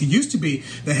Cowboys. He used to be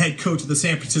the head coach of the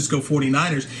San Francisco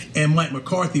 49ers, and Mike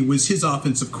McCarthy was his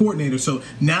offensive coordinator. So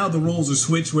now the roles are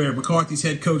switched where McCarthy's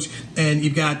head coach, and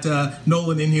you've got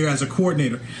Nolan in here as a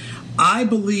coordinator. I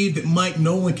believe that Mike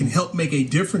Nolan can help make a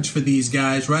difference for these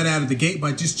guys right out of the gate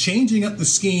by just changing up the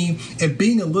scheme and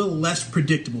being a little less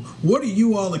predictable. What are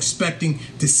you all expecting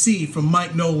to see from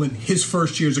Mike Nolan his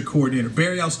first year as a coordinator?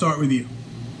 Barry, I'll start with you.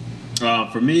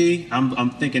 For me, I'm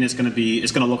thinking it's going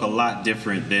to look a lot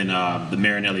different than the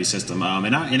Marinelli system.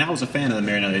 And I was a fan of the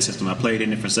Marinelli system. I played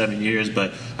in it for 7 years,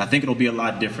 but I think it'll be a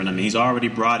lot different. I mean, he's already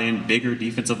brought in bigger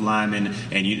defensive linemen,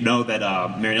 and you know that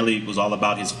Marinelli was all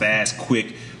about his fast,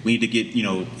 quick. We need to get,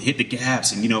 hit the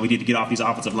gaps, and, we need to get off these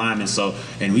offensive linemen. So,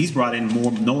 and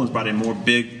Nolan's brought in more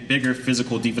bigger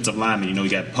physical defensive linemen. You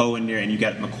got Poe in there, and you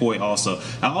got McCoy also.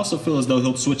 I also feel as though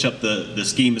he'll switch up the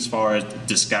scheme as far as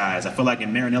disguise. I feel like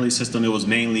in Marinelli's system, it was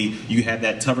mainly you had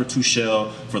that cover 2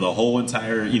 shell for the whole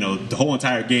entire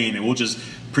game, and we'll just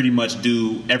pretty much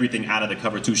do everything out of the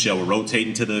cover 2 shell. We'll rotate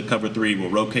into the cover 3. We'll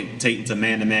rotate into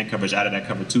man-to-man coverage out of that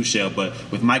cover 2 shell. But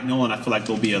with Mike Nolan, I feel like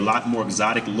there'll be a lot more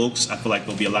exotic looks. I feel like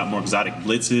there'll be a lot more exotic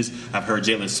blitzes. I've heard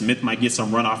Jalen Smith might get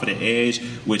some run off of the edge,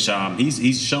 which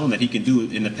he's shown that he can do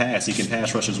it in the past. He can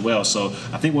pass rush as well. So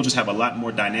I think we'll just have a lot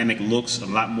more dynamic looks, a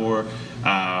lot more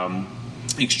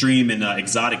extreme and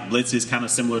exotic blitzes, kind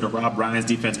of similar to Rob Ryan's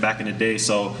defense back in the day.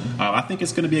 So I think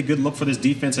it's going to be a good look for this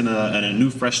defense and a new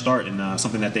fresh start and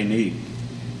something that they need.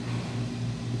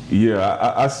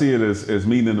 Yeah, I see it as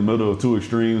meeting in the middle of 2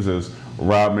 extremes. As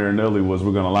Rob Marinelli was,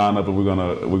 we're going to line up and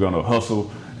we're going to hustle,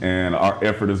 and our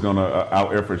effort is going to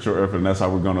out effort your effort, and that's how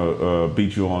we're going to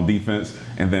beat you on defense.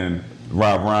 And then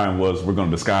Rob Ryan was, we're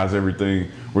going to disguise everything.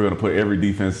 We're going to put every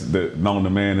defense that known the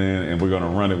man in, and we're going to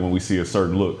run it when we see a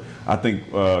certain look. I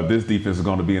think this defense is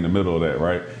going to be in the middle of that,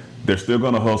 right? They're still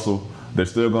going to hustle. They're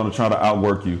still going to try to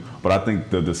outwork you. But I think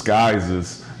the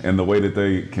disguises and the way that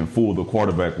they can fool the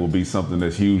quarterback will be something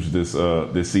that's huge this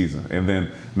season. And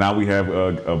then now we have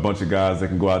a bunch of guys that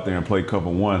can go out there and play cover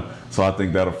 1. So I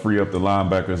think that'll free up the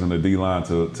linebackers and the D-line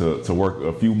to work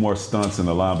a few more stunts and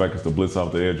the linebackers to blitz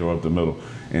off the edge or up the middle.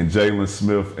 And Jalen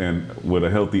Smith, and with a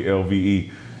healthy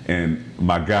LVE, and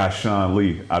my guy Sean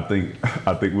Lee, I think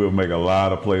we'll make a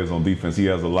lot of plays on defense. He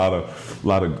has a lot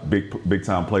of big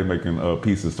time playmaking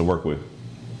pieces to work with.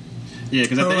 Yeah,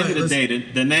 because at the end of the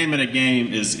day, the name of the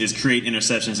game is creating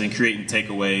interceptions and creating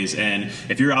takeaways. And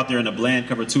if you're out there in a bland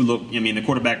cover 2 look, I mean, the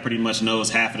quarterback pretty much knows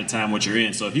half of the time what you're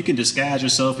in. So if you can disguise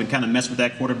yourself and kind of mess with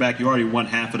that quarterback, you already won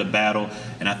half of the battle.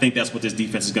 And I think that's what this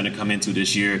defense is going to come into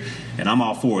this year. And I'm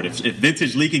all for it. If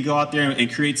Vintage Lee can go out there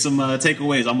and create some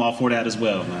takeaways, I'm all for that as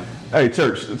well, man. Hey,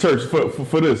 Church,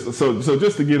 for this. So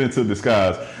just to get into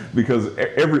disguise, because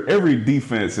every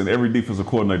defense and every defensive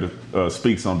coordinator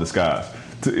speaks on disguise.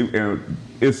 And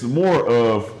it's more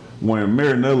of when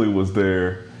Marinelli was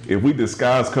there, if we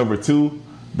disguised cover 2,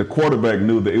 the quarterback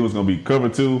knew that it was going to be cover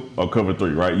 2 or cover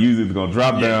 3, right? You was either going to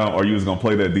drop down or you was going to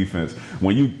play that defense.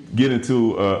 When you get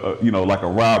into, like a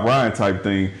Rob Ryan type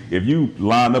thing, if you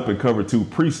line up in cover 2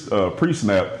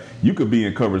 pre-snap, you could be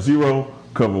in cover 0,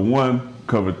 cover 1,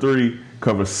 cover 3,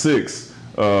 cover 6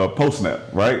 post-snap,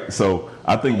 right? So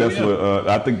I think that's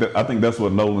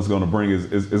what Nolan's going to bring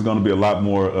is going to be a lot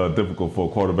more difficult for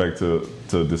a quarterback to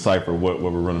decipher what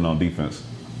we're running on defense.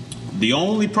 The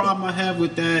only problem I have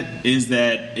with that is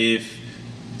that if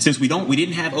since we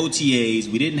didn't have OTAs,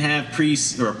 we don't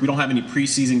have any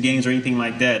preseason games or anything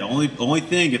like that. The only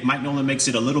thing, if Mike Nolan makes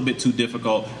it a little bit too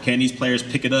difficult, can these players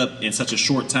pick it up in such a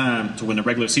short time to when the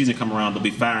regular season come around, they'll be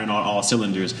firing on all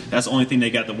cylinders. That's the only thing they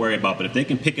got to worry about. But if they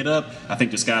can pick it up, I think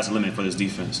the sky's the limit for this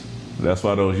defense. That's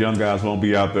why those young guys won't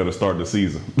be out there to start the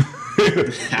season.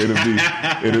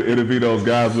 it'll be those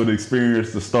guys with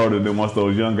experience to start it. Then once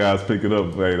those young guys pick it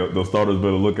up, hey, those starters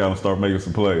better look out and start making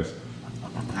some plays.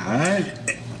 All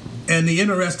right. And the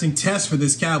interesting test for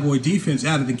this Cowboy defense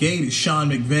out of the gate is Sean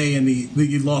McVay and the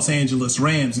Los Angeles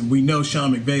Rams. And we know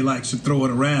Sean McVay likes to throw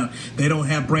it around. They don't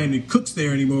have Brandon Cooks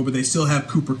there anymore, but they still have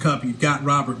Cooper Kupp. You've got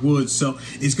Robert Woods. So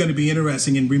it's going to be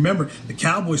interesting. And remember, the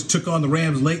Cowboys took on the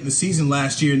Rams late in the season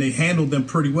last year, and they handled them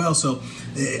pretty well. So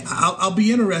I'll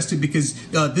be interested because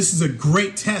this is a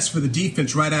great test for the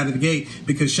defense right out of the gate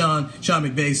because Sean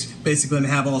McVay's basically going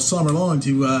to have all summer long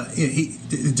to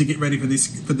get ready for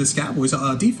this Cowboys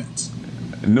defense.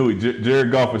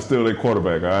 Jared Goff is still their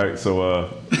quarterback, all right? So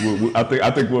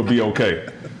I think we'll be okay.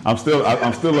 I'm still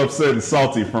upset and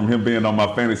salty from him being on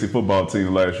my fantasy football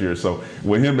team last year. So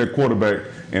with him at quarterback,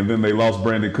 and then they lost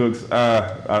Brandon Cooks,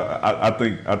 I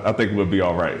think we'll be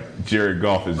all right. Jared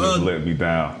Goff is just letting me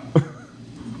down.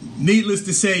 Needless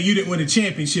to say, you didn't win a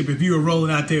championship if you were rolling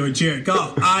out there with Jared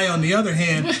Goff. I, on the other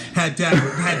hand, had Dak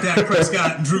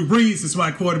Prescott and Drew Brees as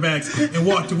my quarterbacks and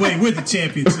walked away with the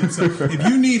championship. So if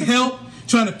you need help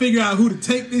trying to figure out who to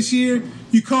take this year,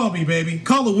 you call me, baby.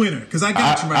 Call a winner, because I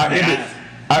got you right now.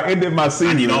 I ended my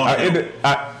season.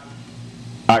 I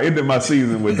ended my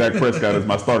season with Dak Prescott as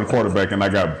my starting quarterback, and I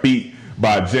got beat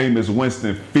by Jameis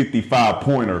Winston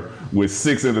 55-pointer with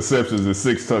 6 interceptions and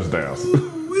 6 touchdowns.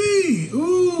 Ooh-wee.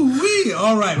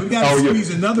 All right, we've got to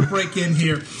squeeze another break in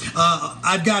here.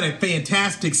 I've got a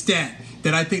fantastic stat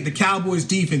that I think the Cowboys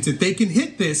defense, if they can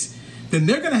hit this, then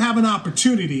they're going to have an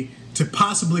opportunity to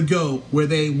possibly go where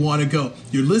they want to go.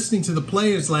 You're listening to the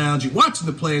Players Lounge. You're watching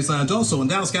the Players Lounge also on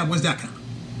DallasCowboys.com.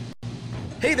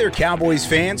 Hey there, Cowboys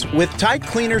fans. With Tide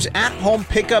Cleaners at-home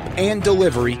pickup and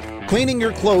delivery, cleaning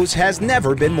your clothes has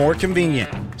never been more convenient.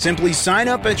 Simply sign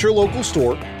up at your local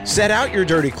store, set out your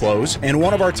dirty clothes, and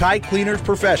one of our Tide Cleaners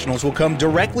professionals will come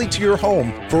directly to your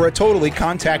home for a totally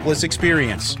contactless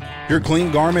experience. Your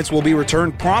clean garments will be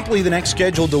returned promptly the next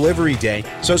scheduled delivery day,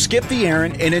 so skip the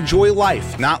errand and enjoy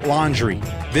life, not laundry.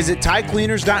 Visit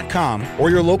TideCleaners.com or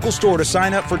your local store to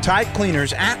sign up for Tide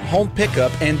Cleaners at-home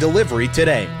pickup and delivery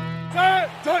today.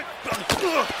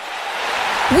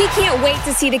 We can't wait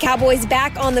to see the Cowboys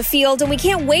back on the field, and we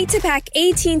can't wait to pack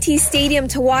AT&T Stadium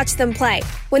to watch them play.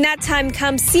 When that time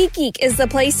comes, SeatGeek is the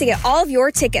place to get all of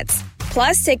your tickets.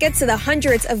 Plus, tickets to the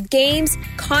hundreds of games,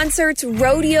 concerts,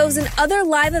 rodeos, and other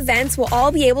live events we'll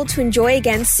all be able to enjoy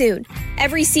again soon.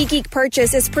 Every SeatGeek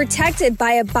purchase is protected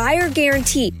by a buyer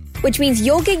guarantee, which means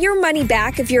you'll get your money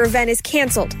back if your event is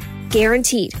canceled.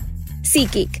 Guaranteed.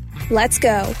 SeatGeek. Let's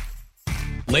go.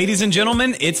 Ladies and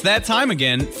gentlemen, it's that time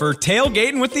again for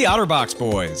Tailgating with the OtterBox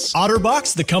boys.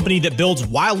 OtterBox, the company that builds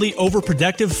wildly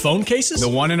overprotective phone cases? The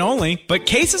one and only. But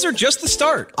cases are just the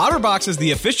start. OtterBox is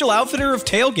the official outfitter of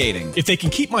tailgating. If they can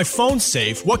keep my phone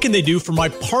safe, what can they do for my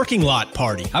parking lot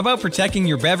party? How about protecting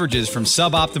your beverages from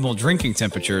suboptimal drinking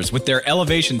temperatures with their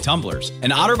elevation tumblers?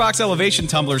 And OtterBox elevation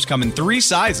tumblers come in 3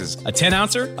 sizes: a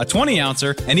 10-ouncer, a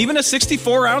 20-ouncer, and even a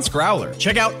 64-ounce growler.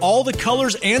 Check out all the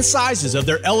colors and sizes of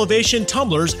their elevation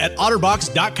tumblers at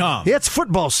OtterBox.com. It's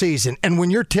football season, and when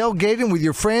you're tailgating with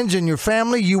your friends and your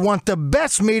family, you want the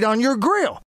best meat on your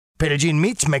grill. Petit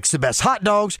Meats makes the best hot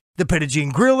dogs, the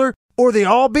Petit Griller, or the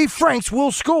all-beef Franks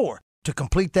will score. To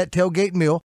complete that tailgate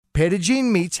meal, Petit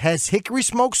Meats has hickory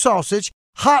smoked sausage,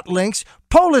 hot links,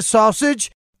 Polish sausage,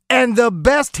 and the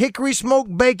best hickory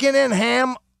smoked bacon and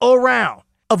ham around.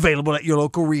 Available at your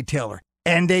local retailer.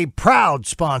 And a proud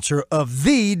sponsor of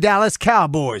the Dallas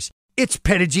Cowboys. It's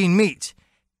Petit Meats.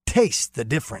 Taste the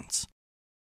difference.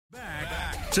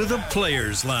 Back to the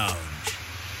Players Lounge.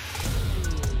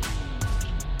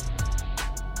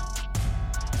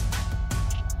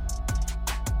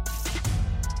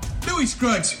 Louis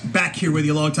Scruggs back here with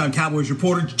you, longtime Cowboys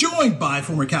reporter, joined by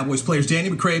former Cowboys players Danny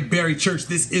McCray, Barry Church.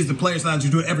 This is the Players Lounge.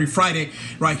 We do it every Friday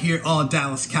right here on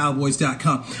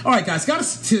DallasCowboys.com. All right, guys, got a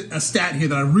stat here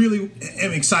that I really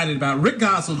am excited about. Rick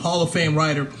Gosselin, Hall of Fame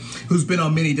writer, who's been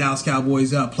on many Dallas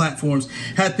Cowboys platforms,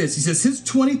 had this. He says, since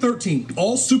 2013,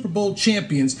 all Super Bowl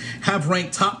champions have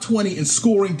ranked top 20 in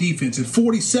scoring defense, and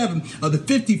 47 of the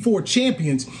 54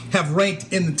 champions have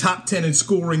ranked in the top 10 in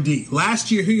scoring D.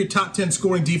 Last year, here are your top 10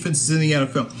 scoring defenses in the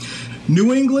NFL.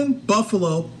 New England,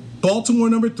 Buffalo, Baltimore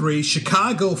number 3,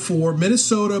 Chicago 4,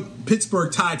 Minnesota,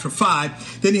 Pittsburgh tied for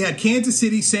 5. Then you had Kansas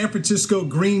City, San Francisco,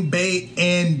 Green Bay,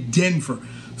 and Denver.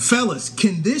 Fellas,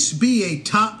 can this be a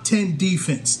top 10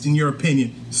 defense, in your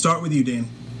opinion? Start with you, Dan.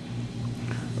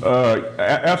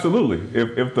 Absolutely.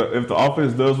 If the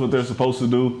offense does what they're supposed to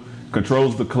do,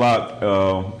 controls the clock,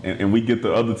 and we get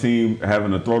the other team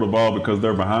having to throw the ball because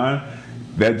they're behind,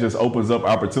 that just opens up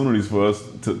opportunities for us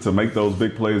to make those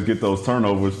big plays, get those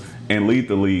turnovers, and lead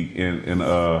the league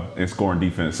in scoring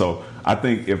defense. So I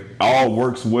think if all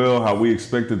works well, how we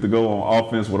expect it to go on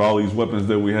offense with all these weapons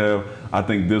that we have, I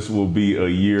think this will be a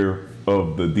year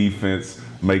of the defense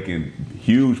making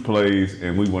huge plays,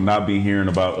 and we will not be hearing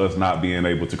about us not being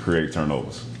able to create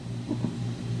turnovers.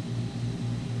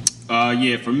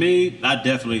 Yeah, for me, I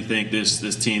definitely think this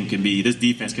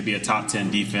defense could be a top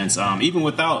 10 defense, even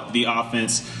without the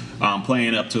offense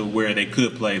playing up to where they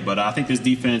could play. But I think this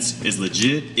defense is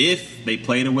legit if they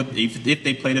played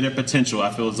to their potential.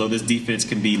 I feel as though this defense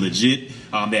can be legit.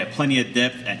 They have plenty of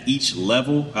depth at each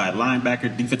level,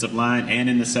 linebacker, defensive line, and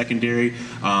in the secondary.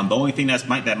 The only thing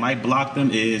that might block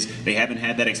them is they haven't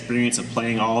had that experience of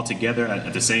playing all together.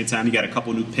 At the same time, you got a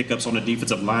couple new pickups on the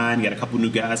defensive line. You got a couple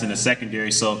new guys in the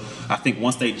secondary. So I think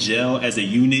once they gel as a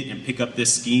unit and pick up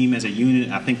this scheme as a unit,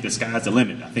 I think the sky's the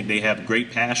limit. I think they have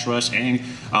great pass rush and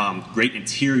great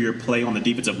interior play on the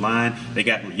defensive line. They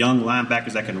got young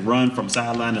linebackers that can run from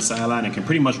sideline to sideline and can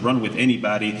pretty much run with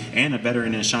anybody, and a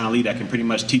veteran in Sean Lee that can pretty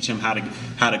much teach them how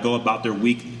to go about their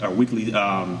weekly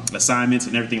assignments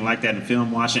and everything like that in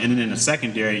film watching. And then in the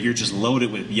secondary, you're just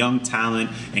loaded with young talent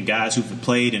and guys who've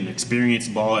played and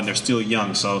experienced ball, and they're still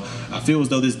young. So I feel as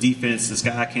though this defense, the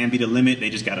sky can be the limit. They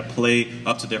just got to play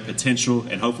up to their potential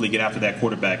and hopefully get after that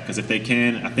quarterback, because if they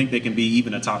can, I think they can be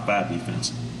even a top 5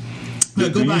 defense.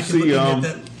 Go back and look at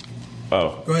that.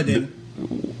 Oh, go ahead, Dan.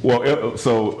 Well,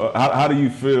 so how do you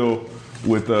feel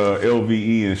with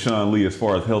LVE and Sean Lee as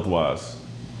far as health-wise?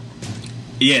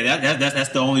 Yeah, that's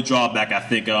the only drawback, I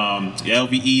think.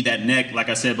 LVE, that neck, like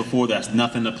I said before, that's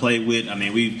nothing to play with. I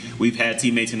mean, we've had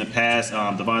teammates in the past,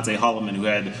 Devontae Holloman, who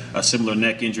had a similar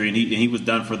neck injury, and he was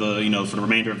done for the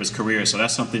remainder of his career. So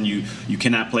that's something you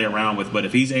cannot play around with. But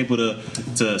if he's able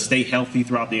to stay healthy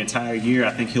throughout the entire year,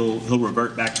 I think he'll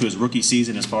revert back to his rookie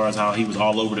season as far as how he was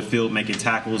all over the field making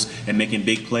tackles and making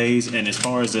big plays. And as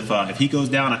far as if he goes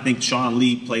down, I think Sean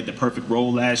Lee played the perfect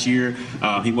role last year.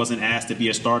 He wasn't asked to be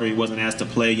a starter. He wasn't asked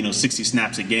to play 60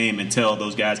 snaps a game until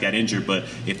those guys got injured. But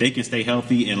if they can stay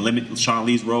healthy and limit Sean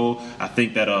Lee's role, I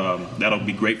think that'll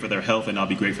be great for their health, and that'll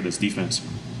be great for this defense.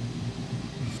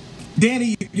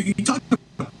 Danny, you talked about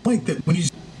a point that when you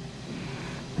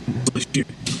you're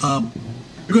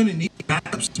going to need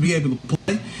backups to be able to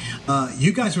play.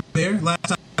 You guys were there last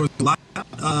time. There was a lot. Guys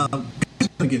are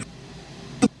going to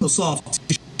get soft.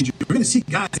 You're going to see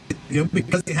guys,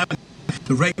 because they haven't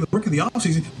the regular work of the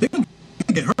offseason, they're going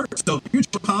to get hurt. So you're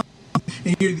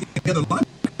and you're the other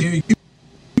linebacker,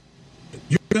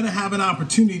 you're going to have an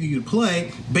opportunity to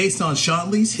play based on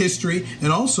Sean Lee's history,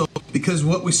 and also because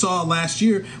what we saw last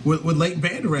year with Leighton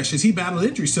Vander Esch is he battled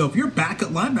injury. So if you're a backup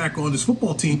linebacker on this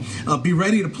football team, be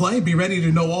ready to play, be ready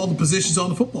to know all the positions on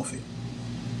the football field.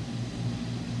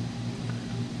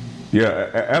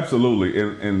 Yeah, absolutely,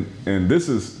 and this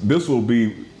is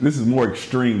more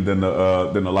extreme than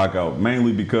the lockout,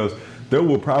 mainly because there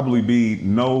will probably be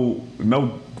no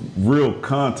real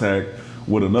contact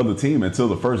with another team until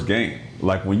the first game.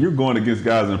 Like when you're going against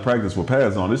guys in practice with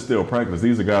pads on, it's still practice.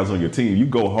 These are guys on your team. You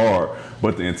go hard,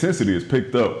 but the intensity is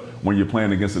picked up when you're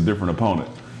playing against a different opponent,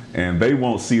 and they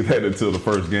won't see that until the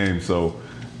first game. So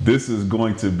this is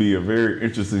going to be a very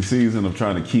interesting season of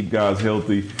trying to keep guys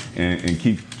healthy and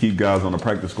keep guys on the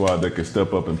practice squad that can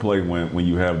step up and play when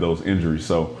you have those injuries.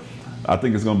 So I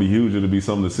think it's going to be huge. It'll be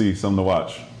something to see, something to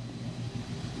watch.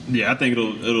 Yeah, I think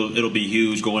it'll be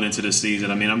huge going into this season.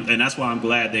 I mean, and that's why I'm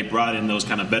glad they brought in those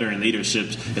kind of veteran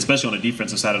leaderships, especially on the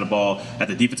defensive side of the ball. At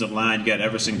the defensive line, you got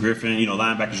Everson Griffin.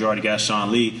 Linebackers, you already got Sean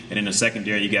Lee, and in the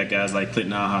secondary, you got guys like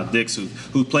Clinton Dix,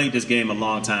 who played this game a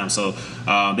long time. So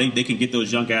they can get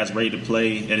those young guys ready to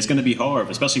play, and it's going to be hard,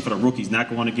 especially for the rookies, not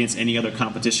going against any other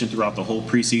competition throughout the whole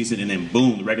preseason, and then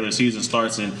boom, the regular season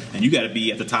starts, and you got to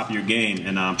be at the top of your game.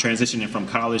 And transitioning from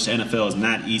college to NFL is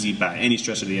not easy by any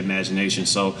stretch of the imagination.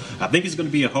 So I think it's going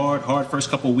to be a hard first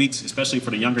couple of weeks, especially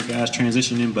for the younger guys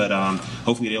transitioning, but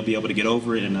hopefully they'll be able to get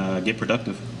over it and get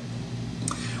productive.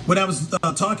 When I was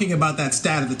talking about that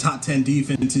stat of the top 10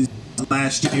 defenses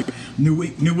last year,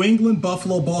 New England,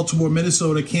 Buffalo, Baltimore,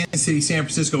 Minnesota, Kansas City, San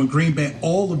Francisco, and Green Bay,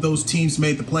 all of those teams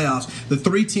made the playoffs. The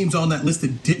 3 teams on that list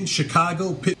that didn't,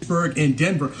 Chicago, Pittsburgh, and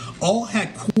Denver, all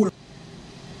had quarterbacks.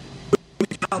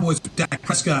 Cowboys with Dak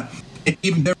Prescott, and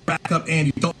even their backup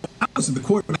Andy Dalton was in the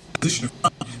quarterback position.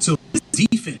 So this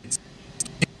defense,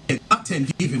 top 10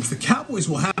 defense, the Cowboys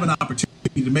will have an opportunity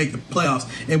opportunity to make the playoffs.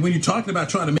 And when you're talking about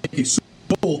trying to make a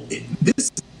Super Bowl, this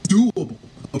is doable.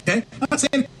 Okay, I'm not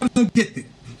saying it's going to get there.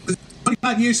 It's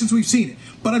 25 years since we've seen it,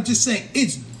 but I'm just saying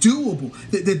it's doable.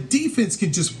 The defense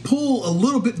can just pull a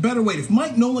little bit better weight. If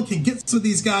Mike Nolan can get some of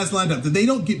these guys lined up, that they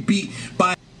don't get beat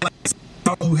by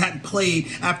who hadn't played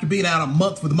after being out a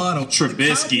month with mono.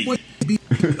 Trubisky.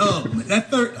 That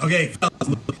third. Okay,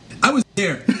 fellas, I was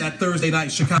there that Thursday night in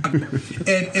Chicago,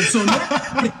 and so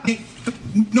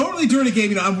normally during the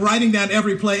game, I'm writing down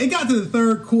every play. It got to the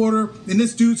third quarter, and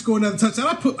this dude scored another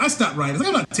touchdown. I stopped writing. I was like,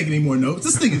 I'm not taking any more notes.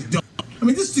 This thing is done. I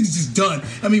mean, this thing's just done.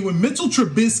 I mean, when Mitchell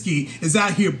Trubisky is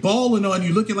out here balling on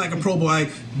you, looking like a Pro Bowl,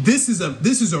 like, this is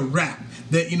a wrap.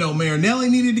 That, Marinelli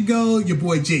needed to go, your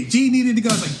boy JG needed to go.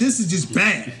 It's like, this is just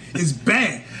bad. It's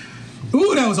bad.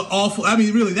 Ooh, that was awful. I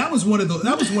mean, really, that was one of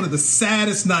the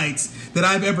saddest nights that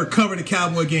I've ever covered a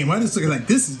Cowboy game. I just look like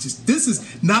this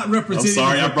is not representing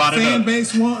what the fan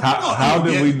base want. How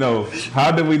did we know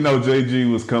JG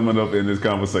was coming up in this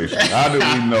conversation? How did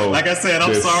we know? Like I said,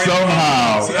 I'm sorry.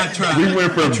 Somehow we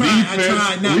went from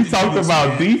defense. We talked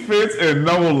about defense and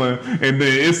Nolan, and then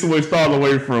it switched all the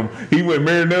way from he went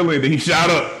Marinelli and then he shot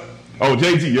up. Oh,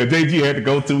 JG had to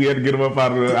go too. We had to get him up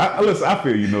out of the. Listen, I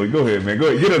feel Go ahead, man. Go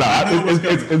ahead, get it out.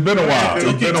 It's been a while.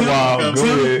 It's been a while. Go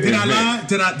ahead. Did I lie?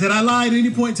 Did I lie at any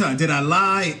point in time? Did I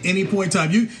lie at any point in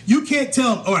time? You can't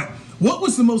tell. All right. What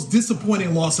was the most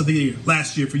disappointing loss of the year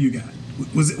last year for you guys?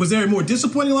 Was there a more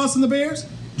disappointing loss than the Bears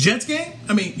Jets game?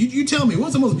 I mean, you tell me.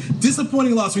 What's the most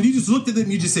disappointing loss when you just looked at them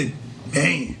and you just said,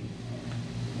 "Dang."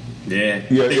 Yeah.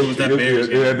 It was that Bears.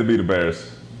 It had to be the Bears.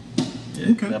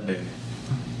 Yeah, okay. That Bears.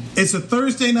 It's a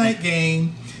Thursday night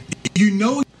game.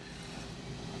 You're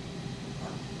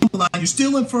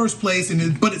still in first place,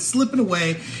 but it's slipping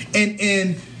away.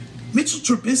 And Mitchell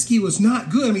Trubisky was not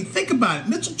good. I mean, think about it.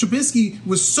 Mitchell Trubisky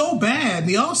was so bad in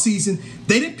the offseason,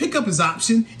 they didn't pick up his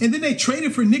option, and then they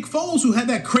traded for Nick Foles, who had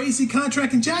that crazy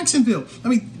contract in Jacksonville. I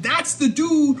mean, that's the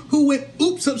dude who went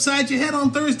oops upside your head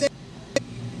on Thursday.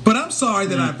 But I'm sorry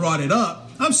that I brought it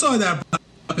up. I'm sorry that I brought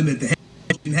it up and that the head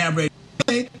didn't have ready to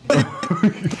play.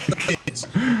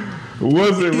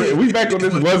 We back on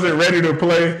this. Wasn't ready to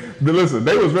play. Listen,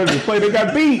 they was ready to play. They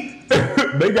got beat.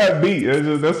 They got beat.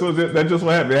 That's what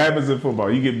happened. It happens in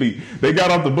football. You get beat. They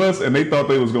got off the bus and they thought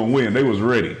they was gonna win. They was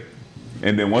ready.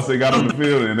 And then once they got on the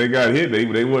field and they got hit,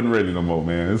 they wasn't ready no more,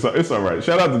 man. It's all right.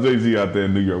 Shout out to Jay-Z out there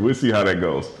in New York. We'll see how that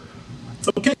goes.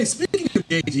 Okay, speaking of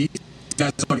Jay-Z, you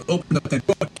guys already opened up that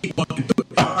door. Keep walking through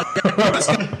it.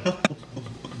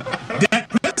 Dak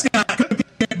Prescott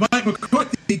compared Mike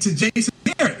McCarthy to Jason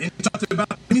Garrett and talked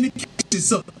about communication.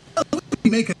 So what do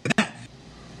you make of that?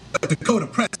 Dakota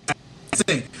Prescott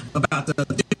say about the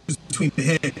difference between the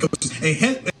head coaches,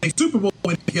 a Super Bowl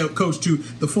winning head coach to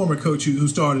the former coach who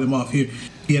started him off here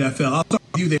in the NFL. I'll start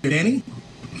with you there, Danny.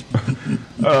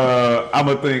 I'm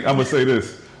gonna say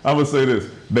this.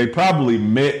 They probably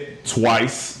met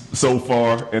twice so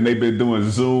far, and they've been doing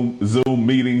Zoom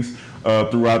meetings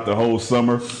throughout the whole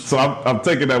summer. So I'm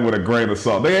taking that with a grain of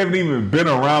salt. They haven't even been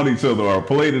around each other or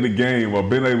played in a game or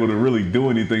been able to really do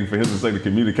anything for him to say the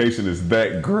communication is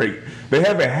that great. They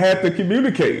haven't had to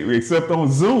communicate except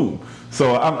on Zoom.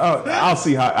 So I'll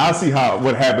see how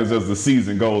what happens as the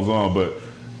season goes on. But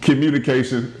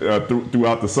communication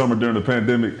throughout the summer during the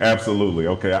pandemic, absolutely.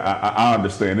 Okay, I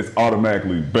understand. It's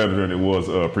automatically better than it was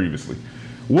previously.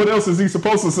 What else is he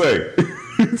supposed to say?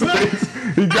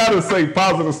 He got to say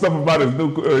positive stuff about his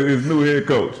new head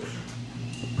coach.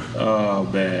 Oh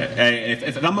man! Hey,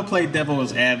 if I'm gonna play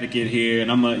devil's advocate here,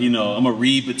 and I'm gonna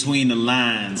read between the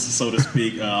lines, so to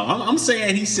speak. I'm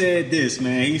saying he said this,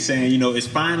 man. He's saying, it's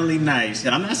finally nice,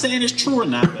 and I'm not saying it's true or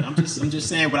not, but I'm just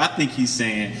saying what I think he's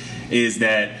saying is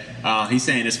that he's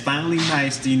saying it's finally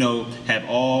nice to have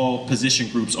all position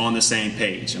groups on the same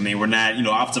page. I mean, we're not,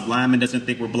 offensive lineman doesn't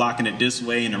think we're blocking it this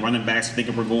way, and the running backs are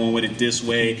thinking we're going with it this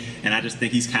way. And I just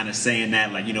think he's kind of saying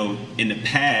that, like, in the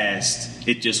past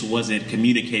it just wasn't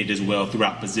communicated as well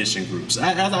throughout position groups.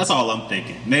 That's all I'm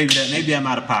thinking. Maybe I'm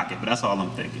out of pocket, but that's all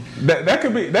I'm thinking. That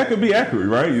could be accurate,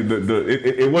 right?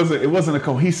 It wasn't a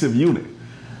cohesive unit.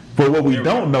 But what we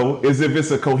don't know is if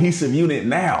it's a cohesive unit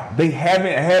now. They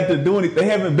haven't had to do anything. They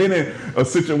haven't been in a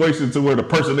situation to where the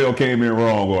personnel came in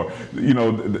wrong, or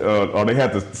or they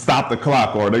had to stop the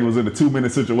clock, or they was in a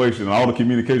 2-minute situation and all the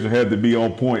communication had to be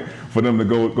on point for them to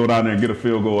go down there and get a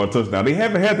field goal or a touchdown. They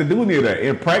haven't had to do any of that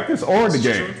in practice or in the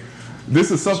game.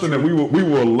 This is something that we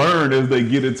will learn as they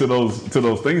get into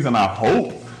those things, and I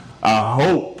I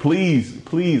hope, please,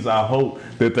 I hope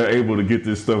that they're able to get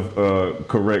this stuff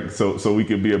correct so we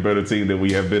can be a better team than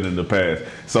we have been in the past.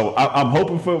 So I'm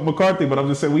hoping for McCarthy, but I'm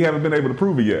just saying we haven't been able to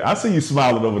prove it yet. I see you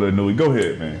smiling over there, Newey. Go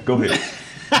ahead, man. Go ahead.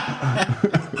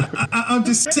 I'm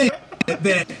just saying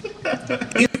that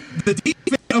if the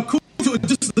defense,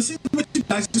 just listen to what you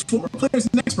guys, just former players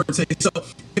and experts say. So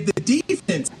if the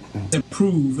defense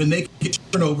improve and they can get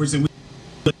turnovers and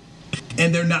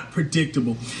they're not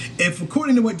predictable. If,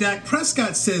 according to what Dak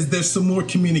Prescott says, there's some more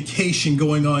communication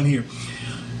going on here.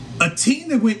 A team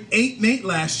that went 8-8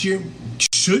 last year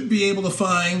should be able to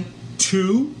find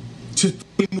 2 to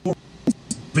 3 more.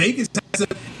 Vegas has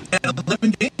it at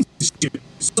 11 games this year.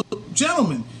 So,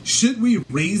 gentlemen, should we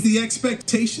raise the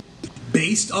expectation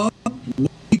based on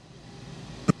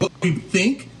what we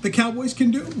think the Cowboys can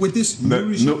do with this new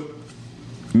regime?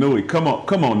 Newey, come on,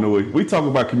 Newey. We talk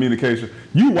about communication.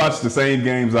 You watched the same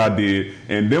games I did,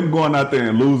 and them going out there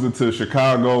and losing to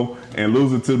Chicago and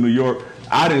losing to New York,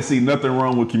 I didn't see nothing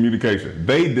wrong with communication.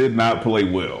 They did not play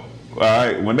well. All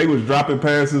right, when they was dropping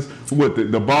passes, what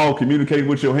the ball communicated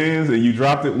with your hands and you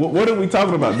dropped it. What are we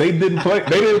talking about? They didn't play.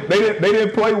 They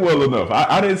didn't play well enough.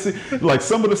 I didn't see like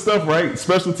some of the stuff. Right,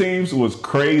 special teams was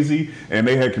crazy, and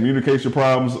they had communication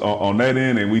problems on that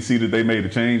end, and we see that they made a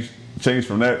change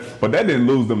from that, but that didn't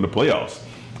lose them the playoffs.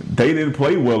 They didn't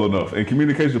play well enough, and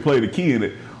communication played a key in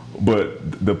it,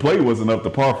 but the play wasn't up to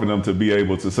par for them to be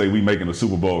able to say we making a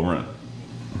Super Bowl run.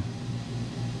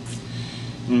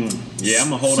 Yeah, I'm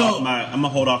gonna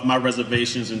hold off my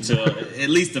reservations until at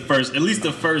least the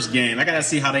first game. I gotta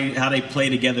see how they play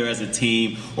together as a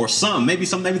team or something. Maybe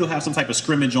they'll have some type of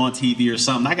scrimmage on TV or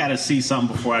something. I gotta see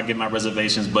something before I get my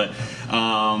reservations. But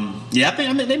I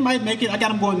think they might make it. I got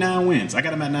them going 9 wins. I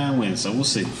got them at 9 wins, so we'll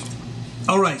see.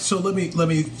 All right, so let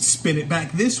me spin it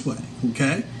back this way.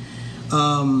 Okay,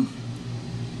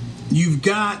 you've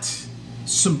got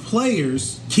some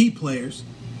players, key players,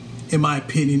 in my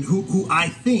opinion, who I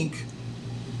think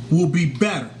will be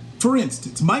better. For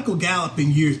instance, Michael Gallup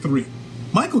in year 3.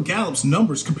 Michael Gallup's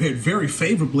numbers compared very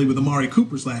favorably with Amari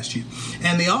Cooper's last year.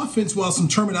 And the offense, while some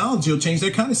terminology will change,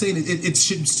 they're kind of saying it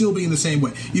should still be in the same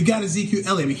way. You've got Ezekiel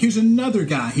Elliott. I mean, here's another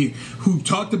guy here who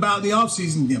talked about in the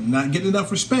offseason, not getting enough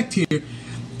respect here.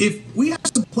 If we have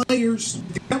some players,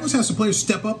 the Cowboys have some players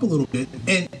step up a little bit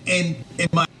and in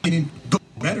my opinion, go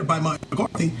better by Mike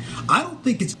McCarthy, I don't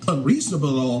think it's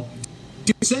unreasonable at all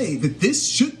to say that this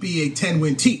should be a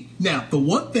 10-win team. Now, the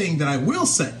one thing that I will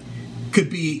say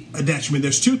could be a detriment.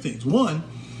 There's 2 things. One,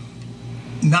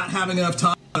 not having enough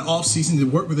time in the offseason to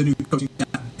work with a new coaching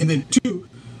staff. And then 2,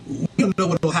 we don't know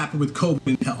what will happen with COVID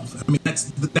and health. I mean,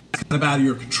 that's kind of out of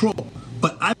your control.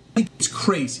 But I think it's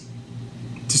crazy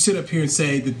to sit up here and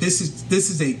say that this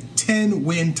is a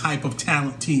 10-win type of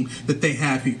talent team that they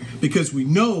have here, because we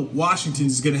know Washington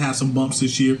is going to have some bumps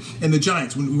this year, and the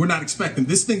Giants. We're not expecting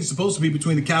this thing is supposed to be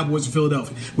between the Cowboys and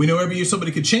Philadelphia. We know every year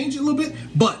somebody could change it a little bit,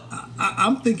 but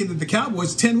I'm thinking that the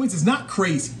Cowboys 10 wins is not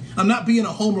crazy. I'm not being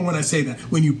a homer when I say that.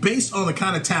 When you base on the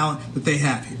kind of talent that they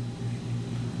have here,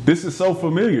 this is so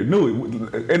familiar.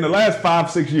 Newey, in the last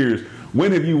 5-6 years,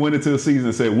 when have you went into the season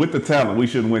and said, with the talent, we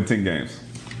shouldn't win 10 games?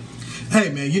 Hey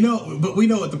man, but we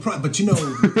know what but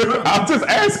I'm just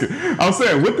asking. I'm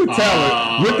saying with the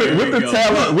talent,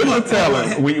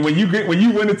 when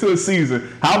you went into a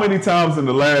season, how many times in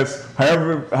the last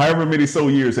however many so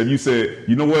years have you said,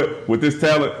 you know what, with this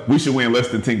talent, we should win less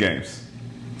than 10 games?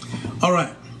 All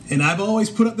right, and I've always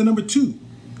put up the number 2.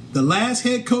 The last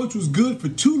head coach was good for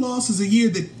 2 losses a year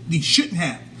that he shouldn't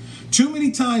have. Too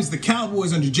many times the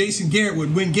Cowboys under Jason Garrett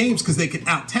would win games because they could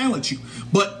out-talent you.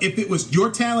 But if it was your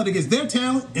talent against their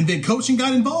talent and then coaching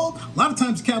got involved, a lot of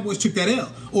times the Cowboys took that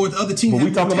L. Or the other team. But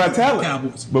we talk about talent.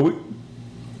 Cowboys. But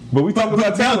we talk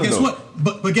about talent. Guess what?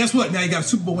 But guess what? Now you got a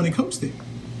Super Bowl winning coach there.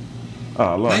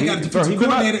 Oh Lord! Now you got a defensive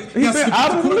coordinator. He's been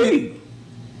out of the league.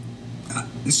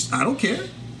 I don't care.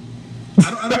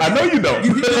 I know you don't.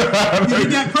 You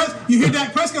hear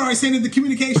Dak Prescott already saying that the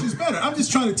communication is better. I'm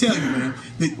just trying to tell you, man.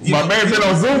 My man been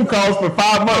on Zoom calls for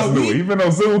 5 months, Louis. He's been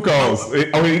on Zoom calls. He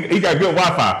got good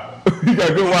Wi-Fi. He got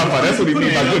good Wi-Fi. That's what he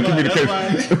means by good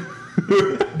communication.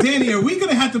 Danny, are we going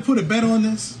to have to put a bet on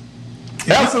this?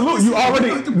 Absolutely. You already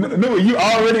 0-2,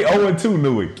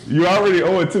 Newey. You already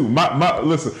 0-2.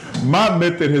 Listen, my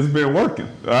method has been working.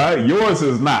 All right, yours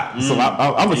has not. So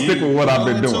I'm gonna stick with what I've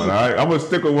been doing. All right, I'm gonna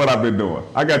stick with what I've been doing.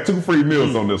 I got 2 free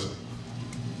meals on this one.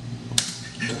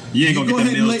 You ain't gonna get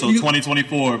them meals till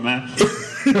 2024, man.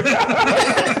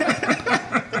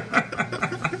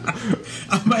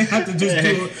 I might have to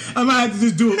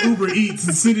just do an Uber Eats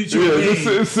and send it your way.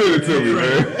 Just send it to me,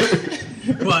 man.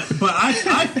 But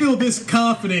I feel this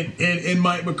confident in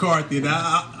Mike McCarthy, and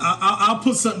I'll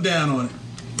put something down on it.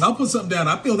 I'll put something down.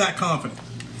 I feel that confident.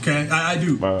 Okay, I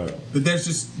do. That there's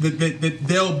just that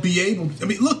they'll be able. I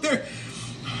mean, look,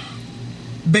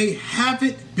 they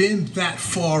haven't been that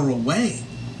far away.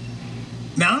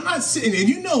 Now I'm not sitting, and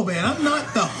you know, man, I'm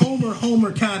not the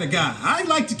homer kind of guy. I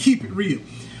like to keep it real.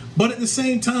 But at the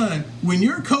same time, when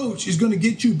your coach is going to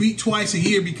get you beat twice a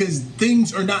year because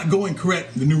things are not going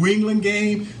correct, the New England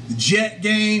game, the Jet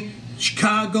game,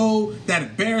 Chicago, that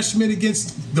embarrassment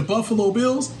against the Buffalo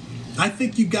Bills, I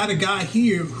think you got a guy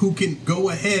here who can go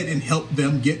ahead and help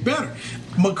them get better.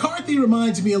 McCarthy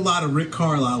reminds me a lot of Rick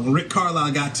Carlisle. When Rick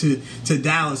Carlisle got to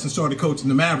Dallas and started coaching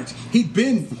the Mavericks, he'd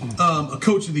been a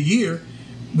coach of the year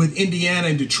with Indiana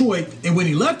and Detroit, and when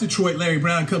he left Detroit, Larry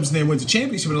Brown comes in there and wins a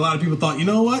championship, and a lot of people thought, you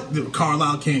know what,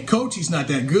 Carlisle can't coach, he's not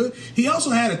that good. He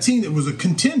also had a team that was a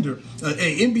contender,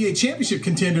 a NBA championship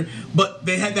contender, but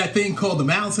they had that thing called the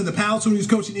Malice in the Palace when he was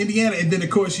coaching Indiana, and then, of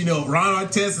course, you know, Ron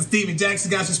Artest and Steven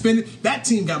Jackson got suspended. That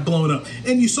team got blown up.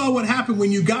 And you saw what happened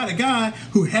when you got a guy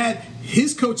who had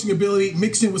his coaching ability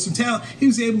mixed in with some talent. He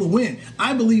was able to win.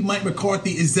 I believe Mike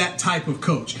McCarthy is that type of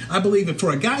coach. I believe that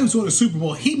for a guy who's won a Super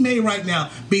Bowl, he may right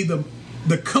now be the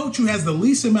coach who has the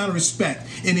least amount of respect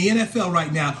in the NFL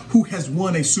right now who has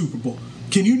won a Super Bowl.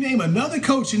 Can you name another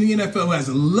coach in the NFL who has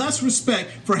less respect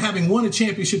for having won a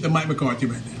championship than Mike McCarthy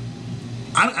right now?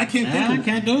 I can't think of it. I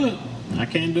can't do it. I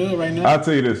can't do it right now. I'll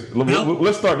tell you this.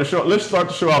 Let's start the show. Let's start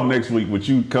the show off next week with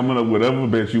you coming up with whatever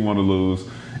bet you want to lose,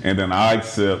 and then I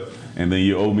accept. And then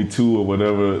you owe me 2 or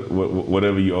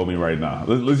whatever you owe me right now.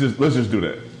 Let's just do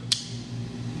that.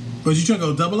 But you trying to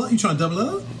go double up? You trying to double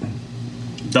up?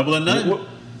 Double or nothing?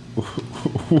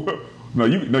 No,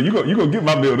 you go get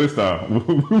my bill this time.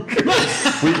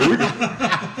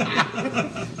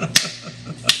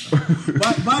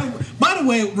 By the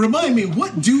way, remind me,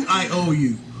 what do I owe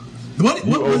you? What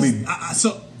was me? I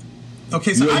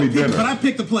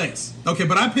picked the place. Okay,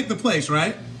 but I picked the place,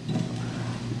 right?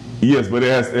 Yes, but it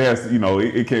has you know,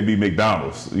 it can't be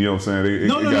McDonald's. You know what I'm saying?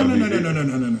 No,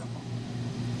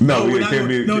 it can't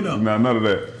be. No, none of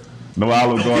that. No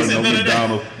Olive Garden, no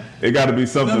McDonald's. It got to be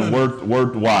something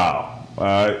worthwhile. All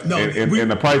right. No,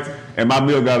 and the price and my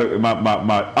meal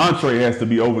my entree has to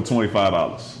be over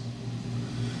 $25.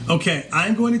 Okay,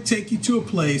 I'm going to take you to a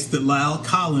place that Lyle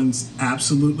Collins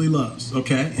absolutely loves,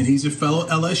 okay? And he's a fellow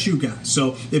LSU guy.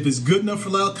 So if it's good enough for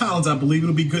Lyle Collins, I believe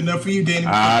it'll be good enough for you, Danny.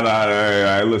 All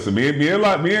right. Listen, me and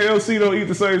LC don't eat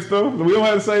the same stuff. We don't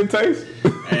have the same taste.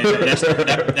 Hey,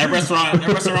 that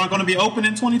restaurant going to be open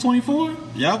in 2024?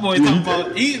 Y'all boys talking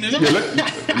about eating.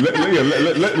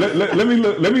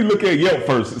 Let me look at Yelp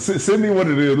first. Send me what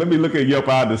it is. Let me look at Yelp.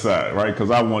 I'll decide, right? Because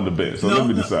I won the bet. So let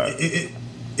me decide.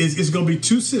 It's going to be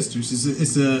 2 sisters.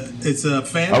 It's a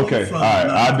family. Okay, all right.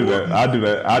 I'll do that. I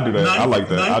like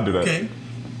that. I'll do that. Okay.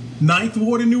 9th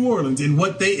Ward in New Orleans, and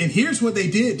here's what they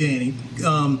did, Danny.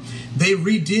 They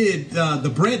redid the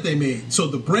bread they made. So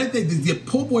the bread the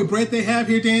po' boy bread they have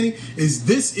here, Danny, is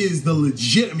the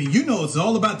legit. I mean, you know, it's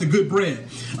all about the good bread.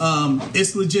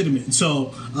 It's legitimate.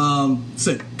 So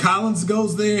Collins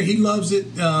goes there. He loves it.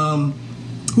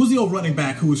 Who's the old running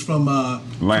back who was from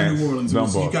New Orleans?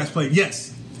 Dunbar. You guys played? Yes.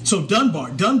 So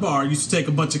Dunbar used to take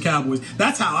a bunch of Cowboys.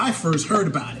 That's how I first heard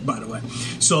about it, by the way.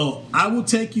 So I will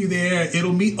take you there.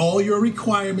 It'll meet all your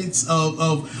requirements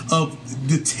of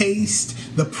the taste,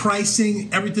 the pricing.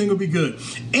 Everything will be good.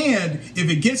 And if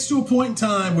it gets to a point in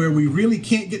time where we really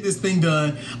can't get this thing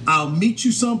done, I'll meet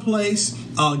you someplace.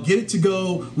 I'll get it to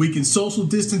go. We can social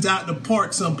distance out in the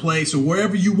park someplace or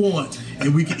wherever you want,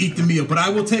 and we can eat the meal. But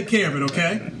I will take care of it,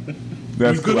 okay?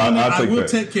 That's cool. I will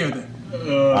take care of that.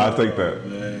 I'll take that.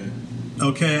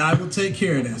 Okay, I will take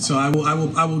care of that. So I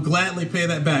will gladly pay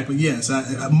that back. But yes,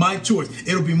 my choice.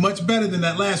 It'll be much better than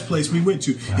that last place we went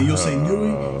to. And you'll say,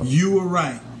 Newey, you were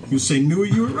right. You'll say,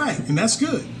 Newey, you were right, and that's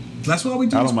good. That's why we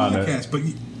do this podcast.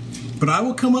 But I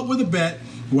will come up with a bet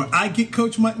where I get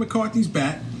Coach Mike McCarthy's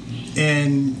back,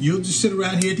 and you'll just sit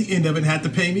around here at the end of it and have to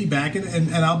pay me back,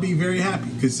 and I'll be very happy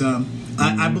because I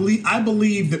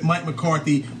believe that Mike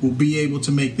McCarthy will be able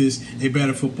to make this a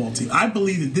better football team. I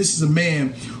believe that this is a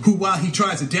man who, while he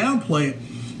tries to downplay it,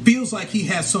 feels like he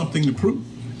has something to prove.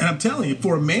 And I'm telling you,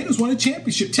 for a man who's won a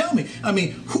championship, tell me, I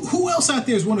mean, who else out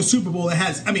there has won a Super Bowl that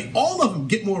has, I mean, all of them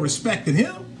get more respect than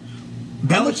him?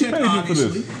 Belichick,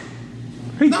 obviously.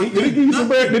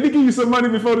 Did he give you some money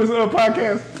before this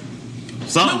podcast?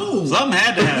 Something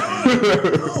had to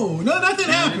happen. No, nothing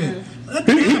happened.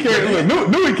 He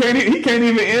can't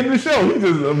even end the show. He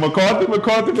just McCarthy.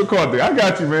 I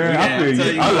got you, man. I feel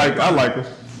you. I like him.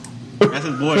 That's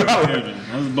his boy.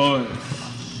 That's his boy.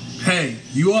 Hey,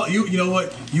 you know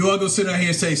what? You all go sit down here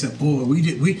and say something. Boy, we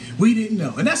didn't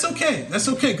know, and that's okay. That's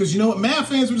okay, because you know what? Mad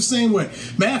fans were the same way.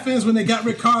 Mad fans, when they got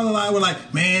Rick Carlisle, were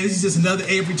like, man, this is just another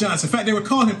Avery Johnson. In fact, they were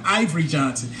calling him Ivory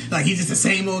Johnson. Like, he's just the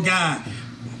same old guy.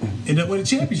 Ended up winning a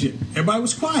championship. Everybody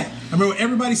was quiet. I remember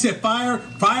everybody said, fire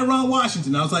Ron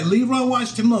Washington. I was like, leave Ron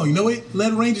Washington alone. You know what?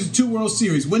 Led Rangers to 2 World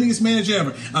Series, winningest manager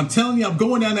ever. I'm telling you, I'm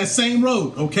going down that same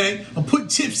road, okay? I'm putting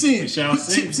chips in.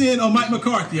 Chips in on Mike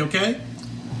McCarthy, okay?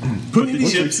 Put the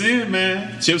chips in,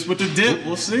 man. Chips with the dip.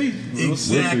 We'll see.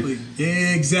 Exactly.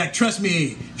 Trust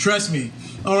me.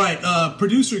 All right,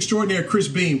 producer extraordinaire Chris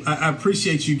Beam. I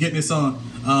appreciate you getting us on.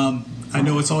 I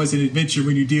know it's always an adventure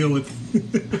when you deal with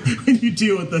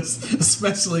us,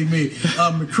 especially me.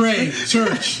 McCray,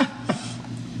 Church.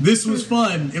 This was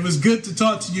fun. It was good to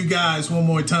talk to you guys one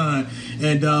more time.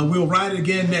 And we'll ride it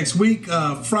again next week,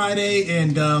 Friday.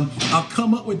 And I'll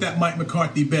come up with that Mike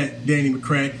McCarthy bet, Danny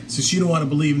McCray, since you don't want to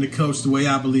believe in the coach the way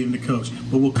I believe in the coach.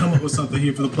 But we'll come up with something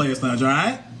here for the Players Lounge, all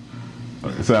right?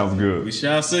 Sounds good. We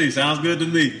shall see. Sounds good to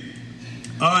me.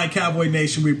 All right, Cowboy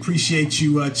Nation, we appreciate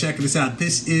you checking us out.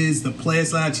 This is the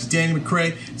Players Lounge. It's Danny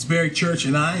McCray, it's Barry Church,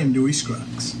 and I am Dewey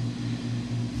Scruggs.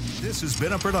 This has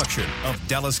been a production of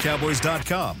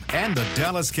DallasCowboys.com and the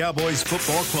Dallas Cowboys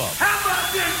Football Club. How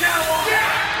about this, Cowboys?